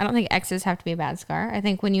scar. I don't think exes have to be a bad scar. I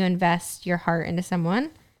think when you invest your heart into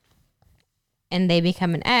someone and they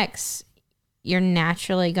become an ex, you're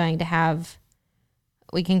naturally going to have,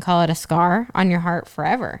 we can call it a scar on your heart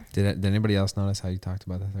forever. Did anybody else notice how you talked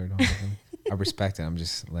about the third one? I respect it. I'm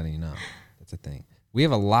just letting you know. That's a thing. We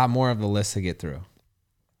have a lot more of the list to get through.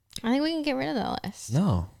 I think we can get rid of the list.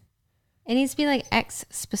 No. It needs to be like ex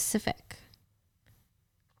specific.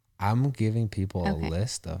 I'm giving people Okay. a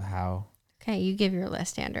list of how. Okay, you give your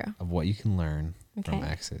list, Andrew. Of what you can learn from Okay.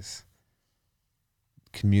 exes.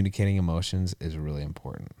 Communicating emotions is really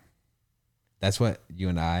important. That's what you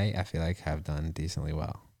and I feel like, have done decently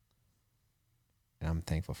well. And I'm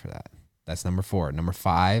thankful for that. That's number 4. Number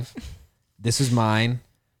 5, this is mine.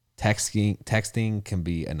 Texting can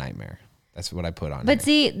be a nightmare. That's what I put on. But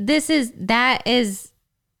see, that is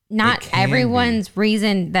not can everyone's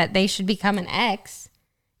reason that they should become an ex.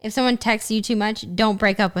 If someone texts you too much, don't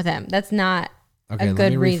break up with them. That's not a good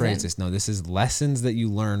let me rephrase reason. this. No, this is lessons that you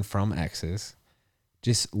learn from exes.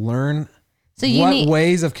 Just learn So what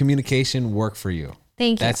ways of communication work for you.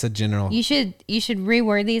 Thank you. That's a general. You should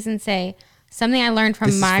reword these and say something I learned from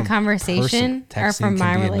This is my from conversation or Texting from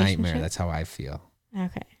my can be a relationship. nightmare. That's how I feel.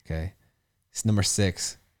 Okay. Okay. It's number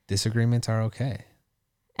 6. Disagreements are okay.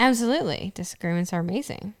 Absolutely. Disagreements are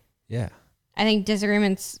amazing. Yeah. I think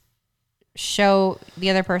disagreements show the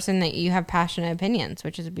other person that you have passionate opinions,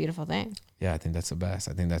 which is a beautiful thing. Yeah, I think that's the best.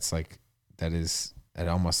 I think that's like, it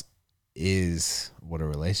almost is what a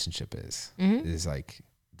relationship is. Is like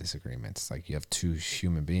disagreements. Like you have two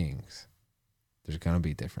human beings. There's gonna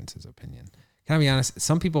be differences of opinion. Can I be honest?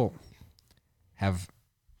 Some people have.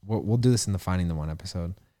 We'll do this in the Finding the One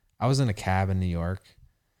episode. I was in a cab in New York.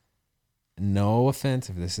 No offense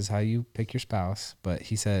if this is how you pick your spouse, but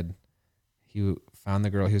he said he found the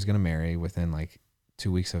girl he was gonna marry within like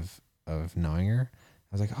 2 weeks of knowing her. I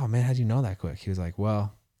was like, oh man, how'd you know that quick? He was like,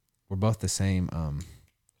 well, we're both the same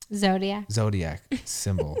zodiac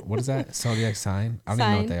symbol. What is that? Zodiac sign? I don't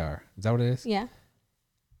even know what they are. Is that what it is? Yeah.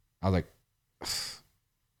 I was like,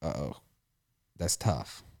 uh-oh, that's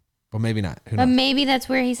tough. But maybe not. Who But knows? maybe that's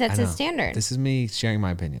where he sets his standard. This is me sharing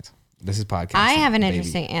my opinions. This is podcasting. I have an baby.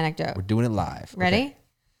 interesting anecdote. We're doing it live. Ready? Okay.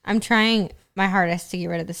 I'm trying my hardest to get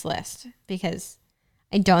rid of this list because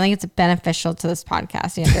I don't think it's beneficial to this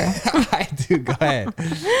podcast, Andrew. I do. Go ahead.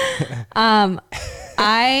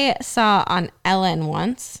 I saw on Ellen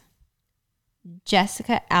once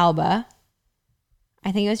Jessica Alba.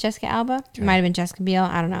 I think it was Jessica Alba. It might have been Jessica Biel.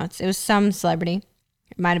 I don't know. It was some celebrity.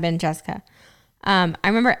 It might have been Jessica. I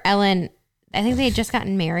remember Ellen. I think they had just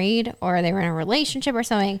gotten married or they were in a relationship or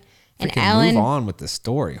something. And Freaking Ellen, move on with the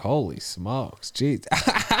story. Holy smokes. Jeez.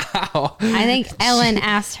 I think Ellen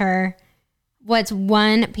asked her, what's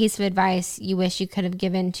one piece of advice you wish you could have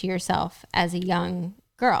given to yourself as a young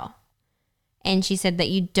girl? And she said that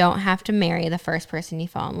you don't have to marry the first person you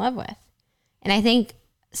fall in love with. And I think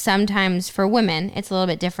sometimes for women, it's a little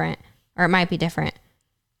bit different, or it might be different.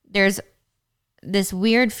 There's this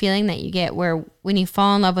weird feeling that you get where when you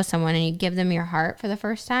fall in love with someone and you give them your heart for the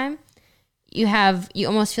first time, you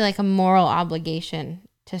almost feel like a moral obligation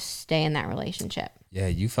to stay in that relationship. Yeah,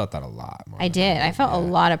 you felt that a lot. I did. I felt a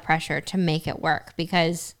lot of pressure to make it work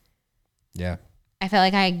because I felt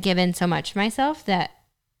like I had given so much of myself that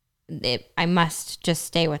I must just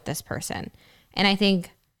stay with this person. And I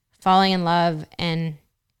think falling in love and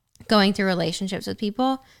going through relationships with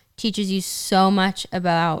people teaches you so much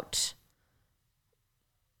about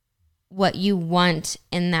what you want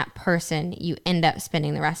in that person you end up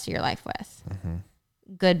spending the rest of your life with.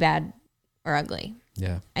 Good, bad, or ugly.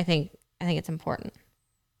 Yeah. I think it's important.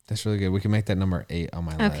 That's really good. We can make that number 8 on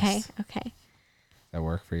my list. Okay. That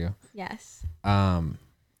work for you? Yes.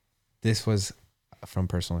 This was from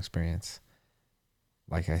personal experience.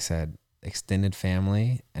 Like I said, extended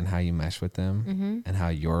family and how you mesh with them and how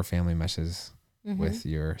your family meshes with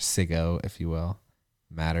your SIGO, if you will,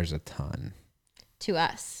 matters a ton. To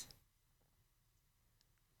us.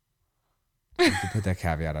 You can put that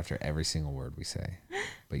caveat after every single word we say.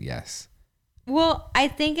 But yes. Well, I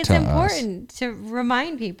think it's important to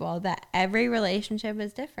remind people that every relationship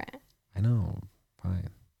is different. I know.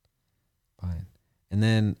 Fine. And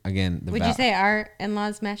then again, would you say our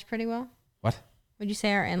in-laws mesh pretty well? What? Would you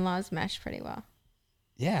say our in-laws mesh pretty well?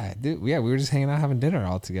 Yeah, dude. Yeah, we were just hanging out having dinner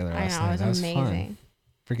all together last night. That was amazing. Fun.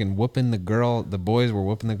 Freaking whooping the boys were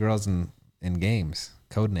whooping the girls in games,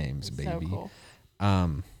 code names, baby. So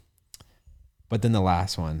cool. But then the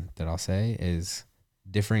last one that I'll say is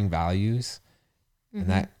differing values. And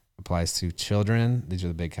that applies to children. These are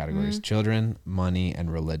the big categories. Children, money,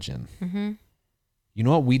 and religion. You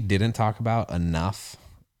know what we didn't talk about enough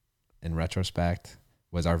in retrospect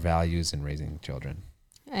was our values in raising children.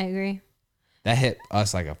 I agree. That hit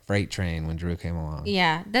us like a freight train when Drew came along.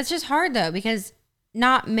 Yeah. That's just hard though, because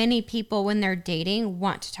not many people when they're dating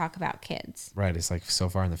want to talk about kids. Right. It's like so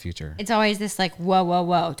far in the future. It's always this like,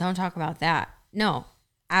 whoa. Don't talk about that. No,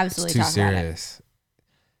 absolutely it's too serious.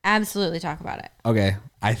 Absolutely talk about it. Okay.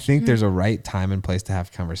 I think there's a right time and place to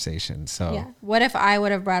have conversation. So yeah. What if I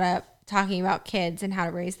would have brought up talking about kids and how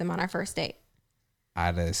to raise them on our first date?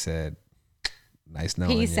 I'd have said, nice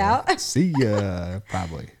knowing you. Peace out. See ya.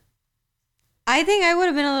 Probably. I think I would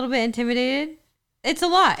have been a little bit intimidated. It's a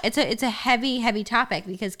lot. It's a heavy topic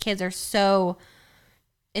because kids are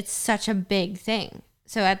it's such a big thing.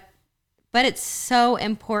 But it's so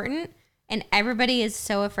important. And everybody is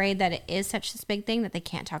so afraid that it is such this big thing that they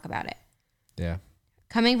can't talk about it. Yeah.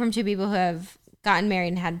 Coming from two people who have gotten married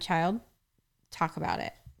and had a child, talk about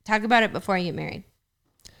it. Talk about it before you get married.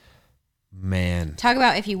 Man. Talk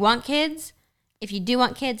about if you want kids. If you do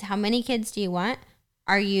want kids, how many kids do you want?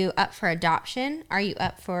 Are you up for adoption? Are you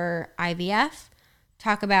up for IVF?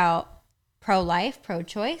 Talk about pro-life,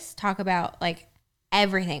 pro-choice. Talk about like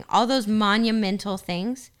everything. All those monumental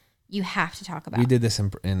things. You have to talk about. We did this in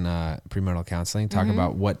premarital counseling, talk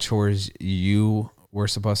about what chores you were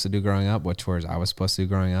supposed to do growing up, what chores I was supposed to do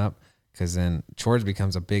growing up, because then chores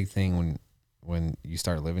becomes a big thing when you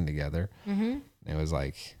start living together. It was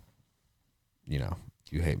like, you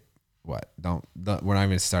hate what? Don't we're not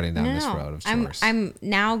even starting down this road of chores. I'm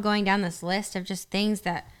now going down this list of just things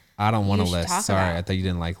that I don't want you a should list. talk Sorry, about. I thought you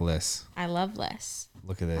didn't like lists. I love lists.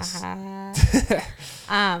 Look at this.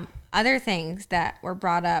 Other things that were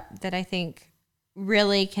brought up that I think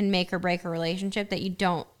really can make or break a relationship that you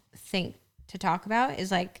don't think to talk about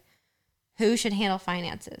is like who should handle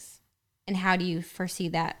finances and how do you foresee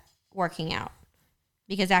that working out?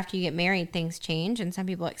 Because after you get married, things change and some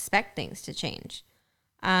people expect things to change.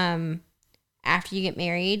 After you get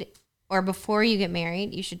married or before you get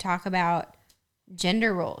married, you should talk about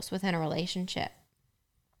gender roles within a relationship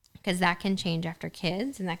because that can change after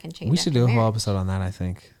kids and that can change. We should after do a whole marriage. episode on that, I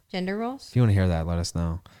think. Gender roles? If you want to hear that, let us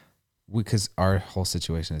know. Because our whole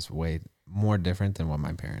situation is way more different than what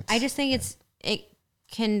my parents. I just think it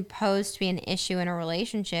can pose to be an issue in a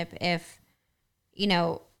relationship if, you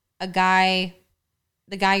know, the guy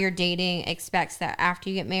you're dating expects that after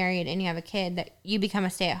you get married and you have a kid that you become a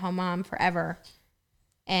stay-at-home mom forever.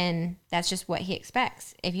 And that's just what he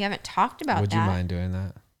expects. If you haven't talked about Would that. you mind doing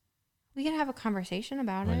that? We can have a conversation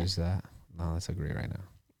about What it is that? No, let's agree right now.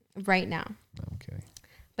 right now. No, I'm kidding.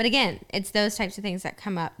 But again, it's those types of things that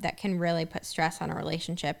come up that can really put stress on a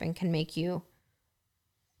relationship and can make you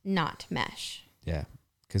not mesh. Yeah.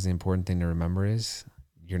 Because the important thing to remember is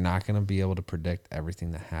you're not going to be able to predict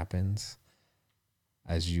everything that happens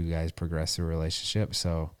as you guys progress through a relationship.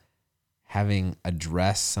 So having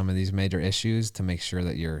addressed some of these major issues to make sure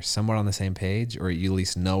that you're somewhat on the same page or you at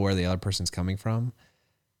least know where the other person's coming from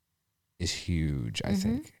is huge, I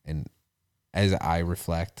think. And as I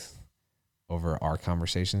reflect over our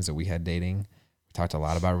conversations that we had dating, we talked a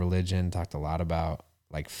lot about religion, talked a lot about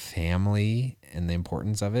like family and the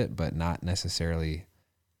importance of it, but not necessarily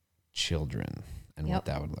children and what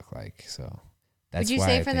that would look like. So that's Would you why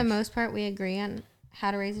say I for the think- most part we agree on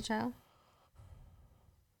how to raise a child?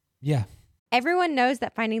 Yeah. Everyone knows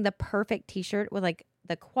that finding the perfect t-shirt with like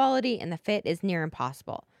the quality and the fit is near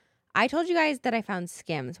impossible. I told you guys that I found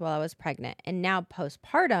Skims while I was pregnant, and now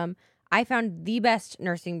postpartum, I found the best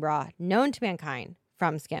nursing bra known to mankind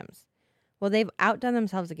from Skims. Well, they've outdone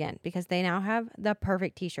themselves again because they now have the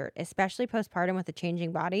perfect t-shirt, especially postpartum with a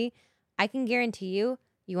changing body. I can guarantee you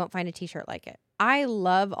won't find a t-shirt like it. I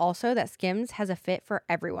love also that Skims has a fit for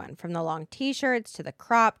everyone, from the long t-shirts to the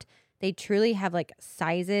cropped. They truly have like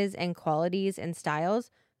sizes and qualities and styles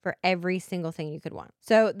for every single thing you could want.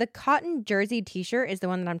 So the cotton jersey t-shirt is the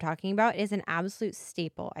one that I'm talking about. It is an absolute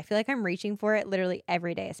staple. I feel like I'm reaching for it literally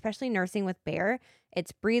every day, especially nursing with Bear.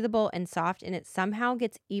 It's breathable and soft, and it somehow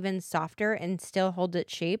gets even softer and still holds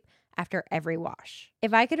its shape after every wash.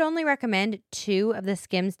 If I could only recommend 2 of the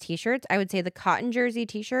Skims t-shirts, I would say the cotton jersey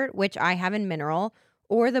t-shirt, which I have in mineral,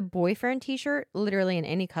 or the boyfriend t-shirt, literally in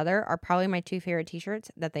any color, are probably my 2 favorite t-shirts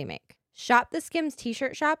that they make. Shop the Skims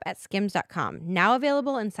t-shirt shop at skims.com. Now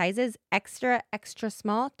available in sizes extra, extra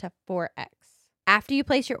small to 4X. After you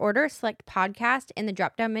place your order, select podcast in the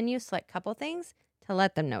drop-down menu, select couple things to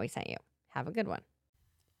let them know we sent you. Have a good one.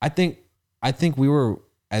 I think we were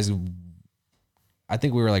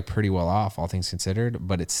like pretty well off, all things considered,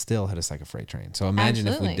 but it still hit us like a freight train. So imagine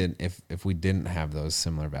Absolutely. if we didn't have those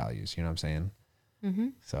similar values, you know what I'm saying? Mm-hmm.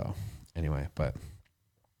 So anyway, but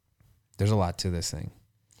there's a lot to this thing.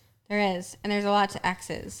 There is. And there's a lot to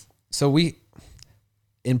Exes. So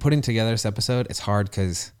in putting together this episode, it's hard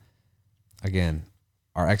because, again,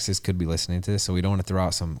 our exes could be listening to this, so we don't want to throw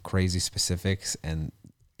out some crazy specifics and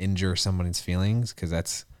injure somebody's feelings because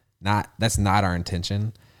that's not our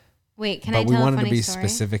intention. Wait, can but I we tell a wanted funny to be story?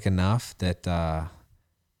 specific enough that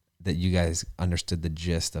that you guys understood the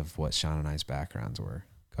gist of what Sean and I's backgrounds were.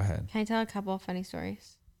 Go ahead. Can I tell a couple of funny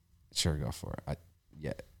stories? Sure, go for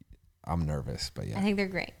it. I'm nervous, but yeah. I think they're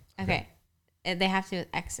great. Okay. They have to do with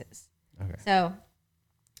Exes. Okay. So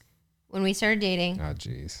when we started dating, Oh,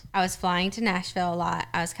 geez. I was flying to Nashville a lot.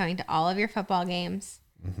 I was coming to all of your football games.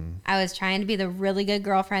 I was trying to be the really good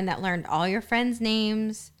girlfriend that learned all your friends'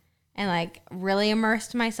 names and like really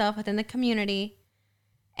immersed myself within the community.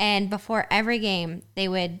 And before every game, they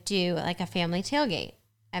would do like a family tailgate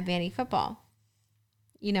at Vandy football.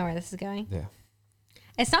 You know where this is going? Yeah.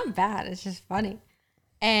 It's not bad. It's just funny.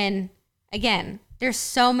 And again, there's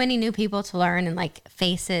so many new people to learn and like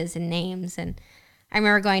faces and names. And I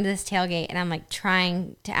remember going to this tailgate and I'm like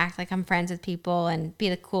trying to act like I'm friends with people and be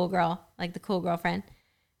the cool girl, like the cool girlfriend.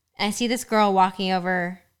 And I see this girl walking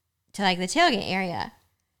over to like the tailgate area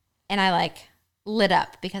and I like lit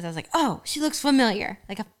up because I was like, oh, she looks familiar,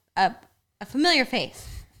 like a familiar face.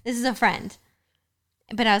 This is a friend.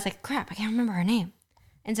 But I was like, crap, I can't remember her name.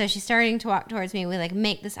 And so she's starting to walk towards me. We like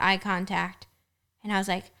make this eye contact. And I was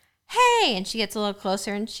like, hey. And she gets a little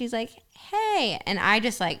closer and she's like, hey. And I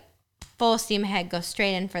just like full steam ahead, go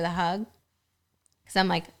straight in for the hug. Because I'm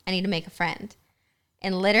like, I need to make a friend.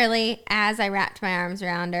 And literally, as I wrapped my arms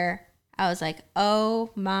around her, I was like, oh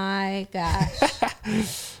my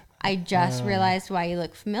gosh. I just realized why you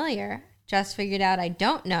look familiar. Just figured out I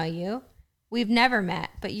don't know you. We've never met,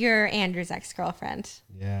 but you're Andrew's ex-girlfriend.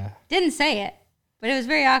 Yeah. Didn't say it, but it was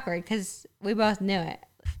very awkward because we both knew it.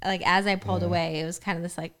 Like, as I pulled away, it was kind of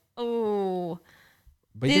this like, oh,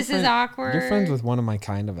 But this is awkward. You're friends with one of my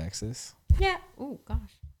kind of exes. Yeah. Oh, gosh.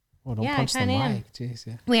 Oh, don't Yeah, I punch the kinda am. mic. Jeez,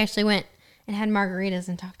 yeah. We actually went and had margaritas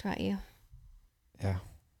and talked about you. Yeah.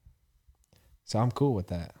 So I'm cool with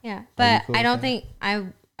that. Yeah. But cool I with don't that? think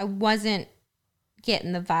I wasn't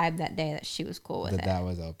getting the vibe that day that she was cool with it. That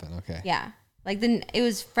was open. Okay. Yeah. Like, then it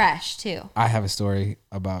was fresh too. I have a story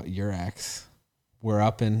about your ex. We're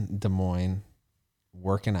up in Des Moines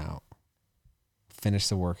working out. Finish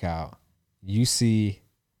the workout. You see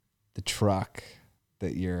the truck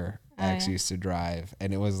that your ex used to drive.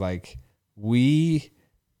 And it was like, we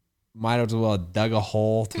might as well dug a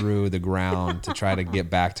hole through the ground to try to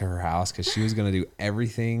get back to her house because she was going to do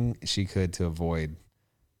everything she could to avoid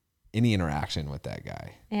any interaction with that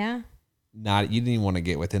guy. Yeah. You didn't even want to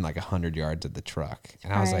get within like 100 yards of the truck.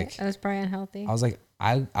 And I was like, that was probably unhealthy.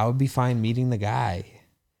 I would be fine meeting the guy.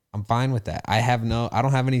 I'm fine with that. I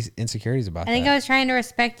don't have any insecurities about that. I think I was trying to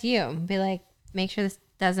respect you. Be like, make sure this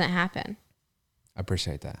doesn't happen. I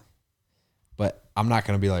appreciate that. But I'm not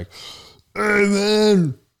going to be like, hey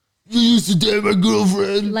man, you used to date my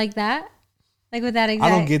girlfriend. Like that? Like with that exact.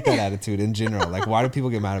 I don't get that attitude in general. Like, why do people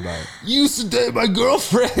get mad about it? You used to date my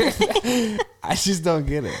girlfriend. I just don't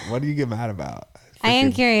get it. What do you get mad about? I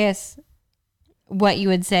am curious what you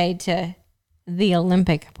would say to the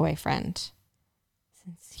Olympic boyfriend,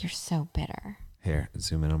 since you're so bitter. Here,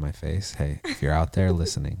 zoom in on my face. Hey, if you're out there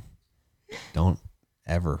listening, don't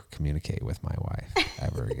ever communicate with my wife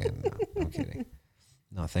ever again. No, I'm kidding.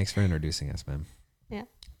 No, thanks for introducing us, man. Yeah.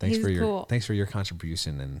 Thanks He's for your cool. thanks for your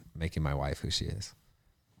contribution in making my wife who she is.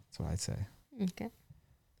 That's what I'd say. Okay.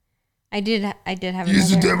 I did have You used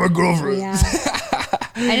to another. date my girlfriend. Yeah.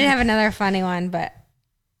 I did have another funny one, but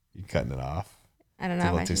You cutting it off? I don't It's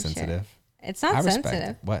know a if little I too should share. sensitive. It's not I respect sensitive.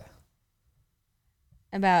 it. What?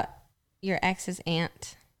 About your ex's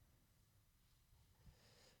aunt.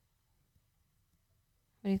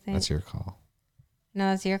 What do you think? That's your call. No,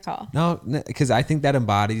 that's your call. No, because I think that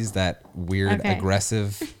embodies that weird Okay.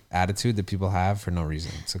 aggressive attitude that people have for no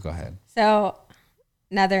reason. So go ahead. So,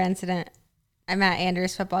 another incident. I'm at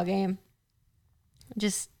Andrew's football game,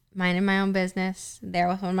 just minding my own business, there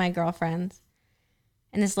with one of my girlfriends.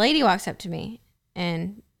 And this lady walks up to me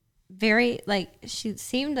and she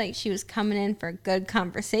seemed like she was coming in for a good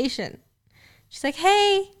conversation. She's like,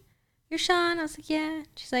 hey, you're Sean. I was like, yeah.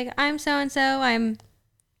 She's like, I'm so-and-so. I'm,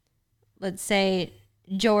 let's say,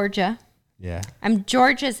 Georgia. Yeah. I'm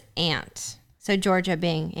Georgia's aunt. So Georgia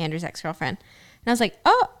being Andrew's ex-girlfriend. And I was like,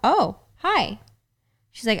 oh, hi.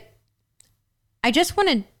 She's like, I just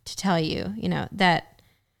wanted to tell you, that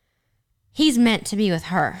he's meant to be with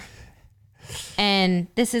her. And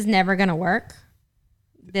this is never going to work.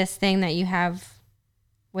 This thing that you have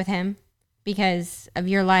with him because of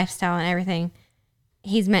your lifestyle and everything,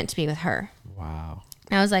 he's meant to be with her. Wow.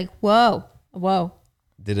 And I was like, whoa.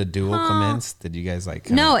 Did a duel commence? Did you guys like?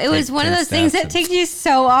 No, it was one of those things that takes you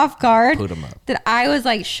so off guard Put 'em up. that I was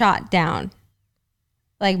like shot down.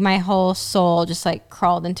 Like my whole soul just like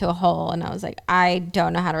crawled into a hole, and I was like, I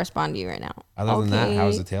don't know how to respond to you right now. Other than that, how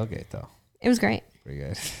was the tailgate though? It was great. Pretty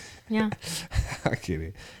good. Yeah. I'm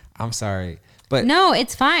kidding. I'm sorry, but No,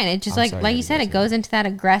 it's fine. It just I'm like sorry like you you said, had to it go through goes into that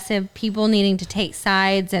aggressive people needing to take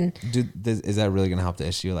sides, and is that really gonna help the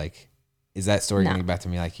issue? Like, is that story No. gonna get back to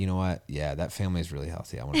me? Like, you know what? Yeah, that family is really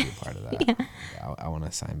healthy. I want to be a part of that. Yeah, I want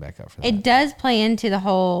to sign back up for that. it does play into the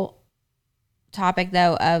whole topic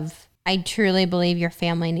though of I truly believe your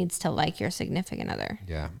family needs to like your significant other.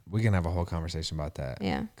 Yeah, we can have a whole conversation about that.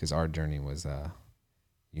 Yeah. Because our journey was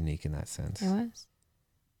unique in that sense. It was.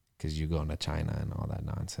 Because you going to China and all that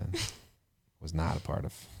nonsense was not a part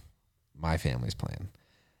of my family's plan.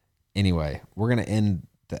 Anyway, we're going to end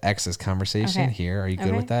the exes conversation Okay. here. Are you good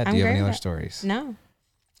Okay. with that? I'm Do you have great any with other it. stories? No.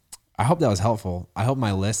 I hope that was helpful. I hope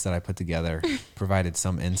my list that I put together provided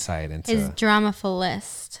some insight into. His dramaful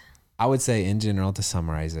list. I would say, in general, to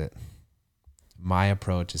summarize it, my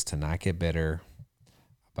approach is to not get bitter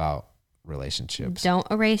about relationships. Don't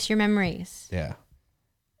erase your memories. Yeah.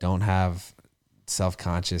 Don't have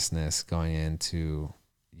self-consciousness going into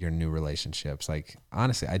your new relationships. Like,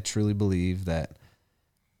 honestly, I truly believe that.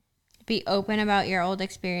 Be open about your old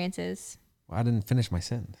experiences. Well, I didn't finish my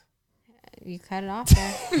sentence. You cut it off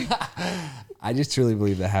there. I just truly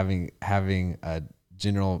believe that having a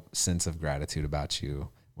general sense of gratitude about you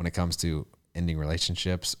when it comes to ending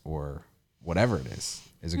relationships or whatever it is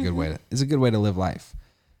a good way to live life,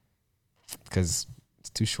 because it's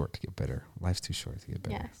too short to get bitter. Life's too short to get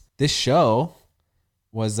bitter. Yes. This show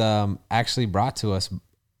was actually brought to us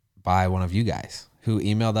by one of you guys who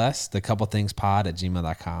emailed us,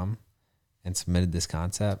 thecouplethingspod@gmail.com, and submitted this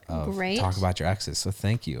concept of talk about your exes. So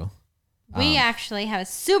thank you. We actually have a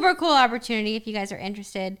super cool opportunity if you guys are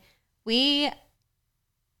interested. We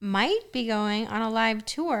might be going on a live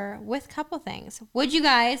tour with Couple Things. Would you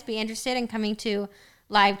guys be interested in coming to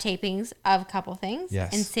live tapings of Couple Things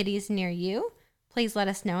in cities near you? Please let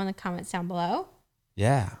us know in the comments down below.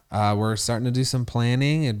 Yeah. We're starting to do some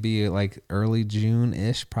planning. It'd be like early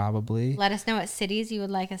June-ish probably. Let us know what cities you would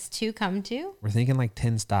like us to come to. We're thinking like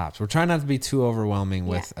 10 stops. We're trying not to be too overwhelming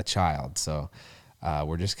with a child. So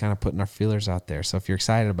we're just kind of putting our feelers out there. So if you're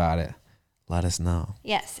excited about it, let us know.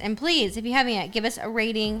 Yes. And please, if you haven't yet, give us a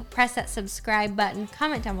rating, press that subscribe button,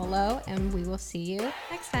 comment down below, and we will see you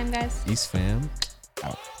next time, guys. East fam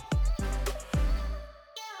out.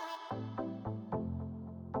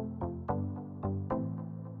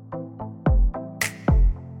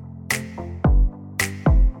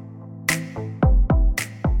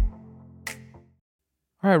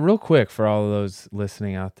 All right, real quick for all of those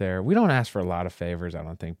listening out there, we don't ask for a lot of favors, I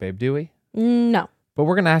don't think, babe, do we? No. But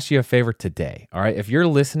we're going to ask you a favor today, all right? If you're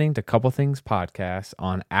listening to Couple Things Podcast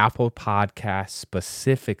on Apple Podcasts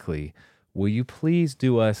specifically, will you please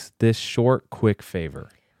do us this short, quick favor?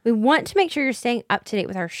 We want to make sure you're staying up to date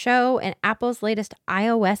with our show, and Apple's latest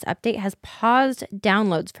iOS update has paused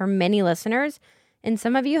downloads for many listeners, and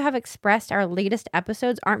some of you have expressed our latest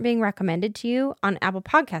episodes aren't being recommended to you on Apple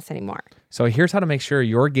Podcasts anymore. So here's how to make sure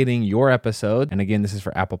you're getting your episode. And again, this is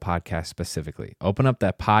for Apple Podcasts specifically. Open up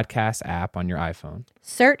that podcast app on your iPhone.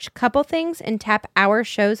 Search Couple Things and tap our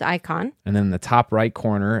show's icon. And then in the top right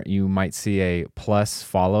corner, you might see a plus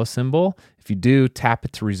follow symbol. If you do, tap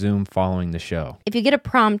it to resume following the show. If you get a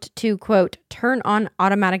prompt to, quote, turn on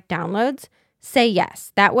automatic downloads, say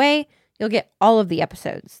yes. That way, you'll get all of the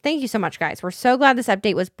episodes. Thank you so much, guys. We're so glad this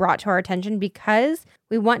update was brought to our attention because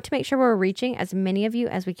we want to make sure we're reaching as many of you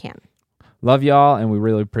as we can. Love y'all, and we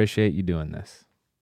really appreciate you doing this.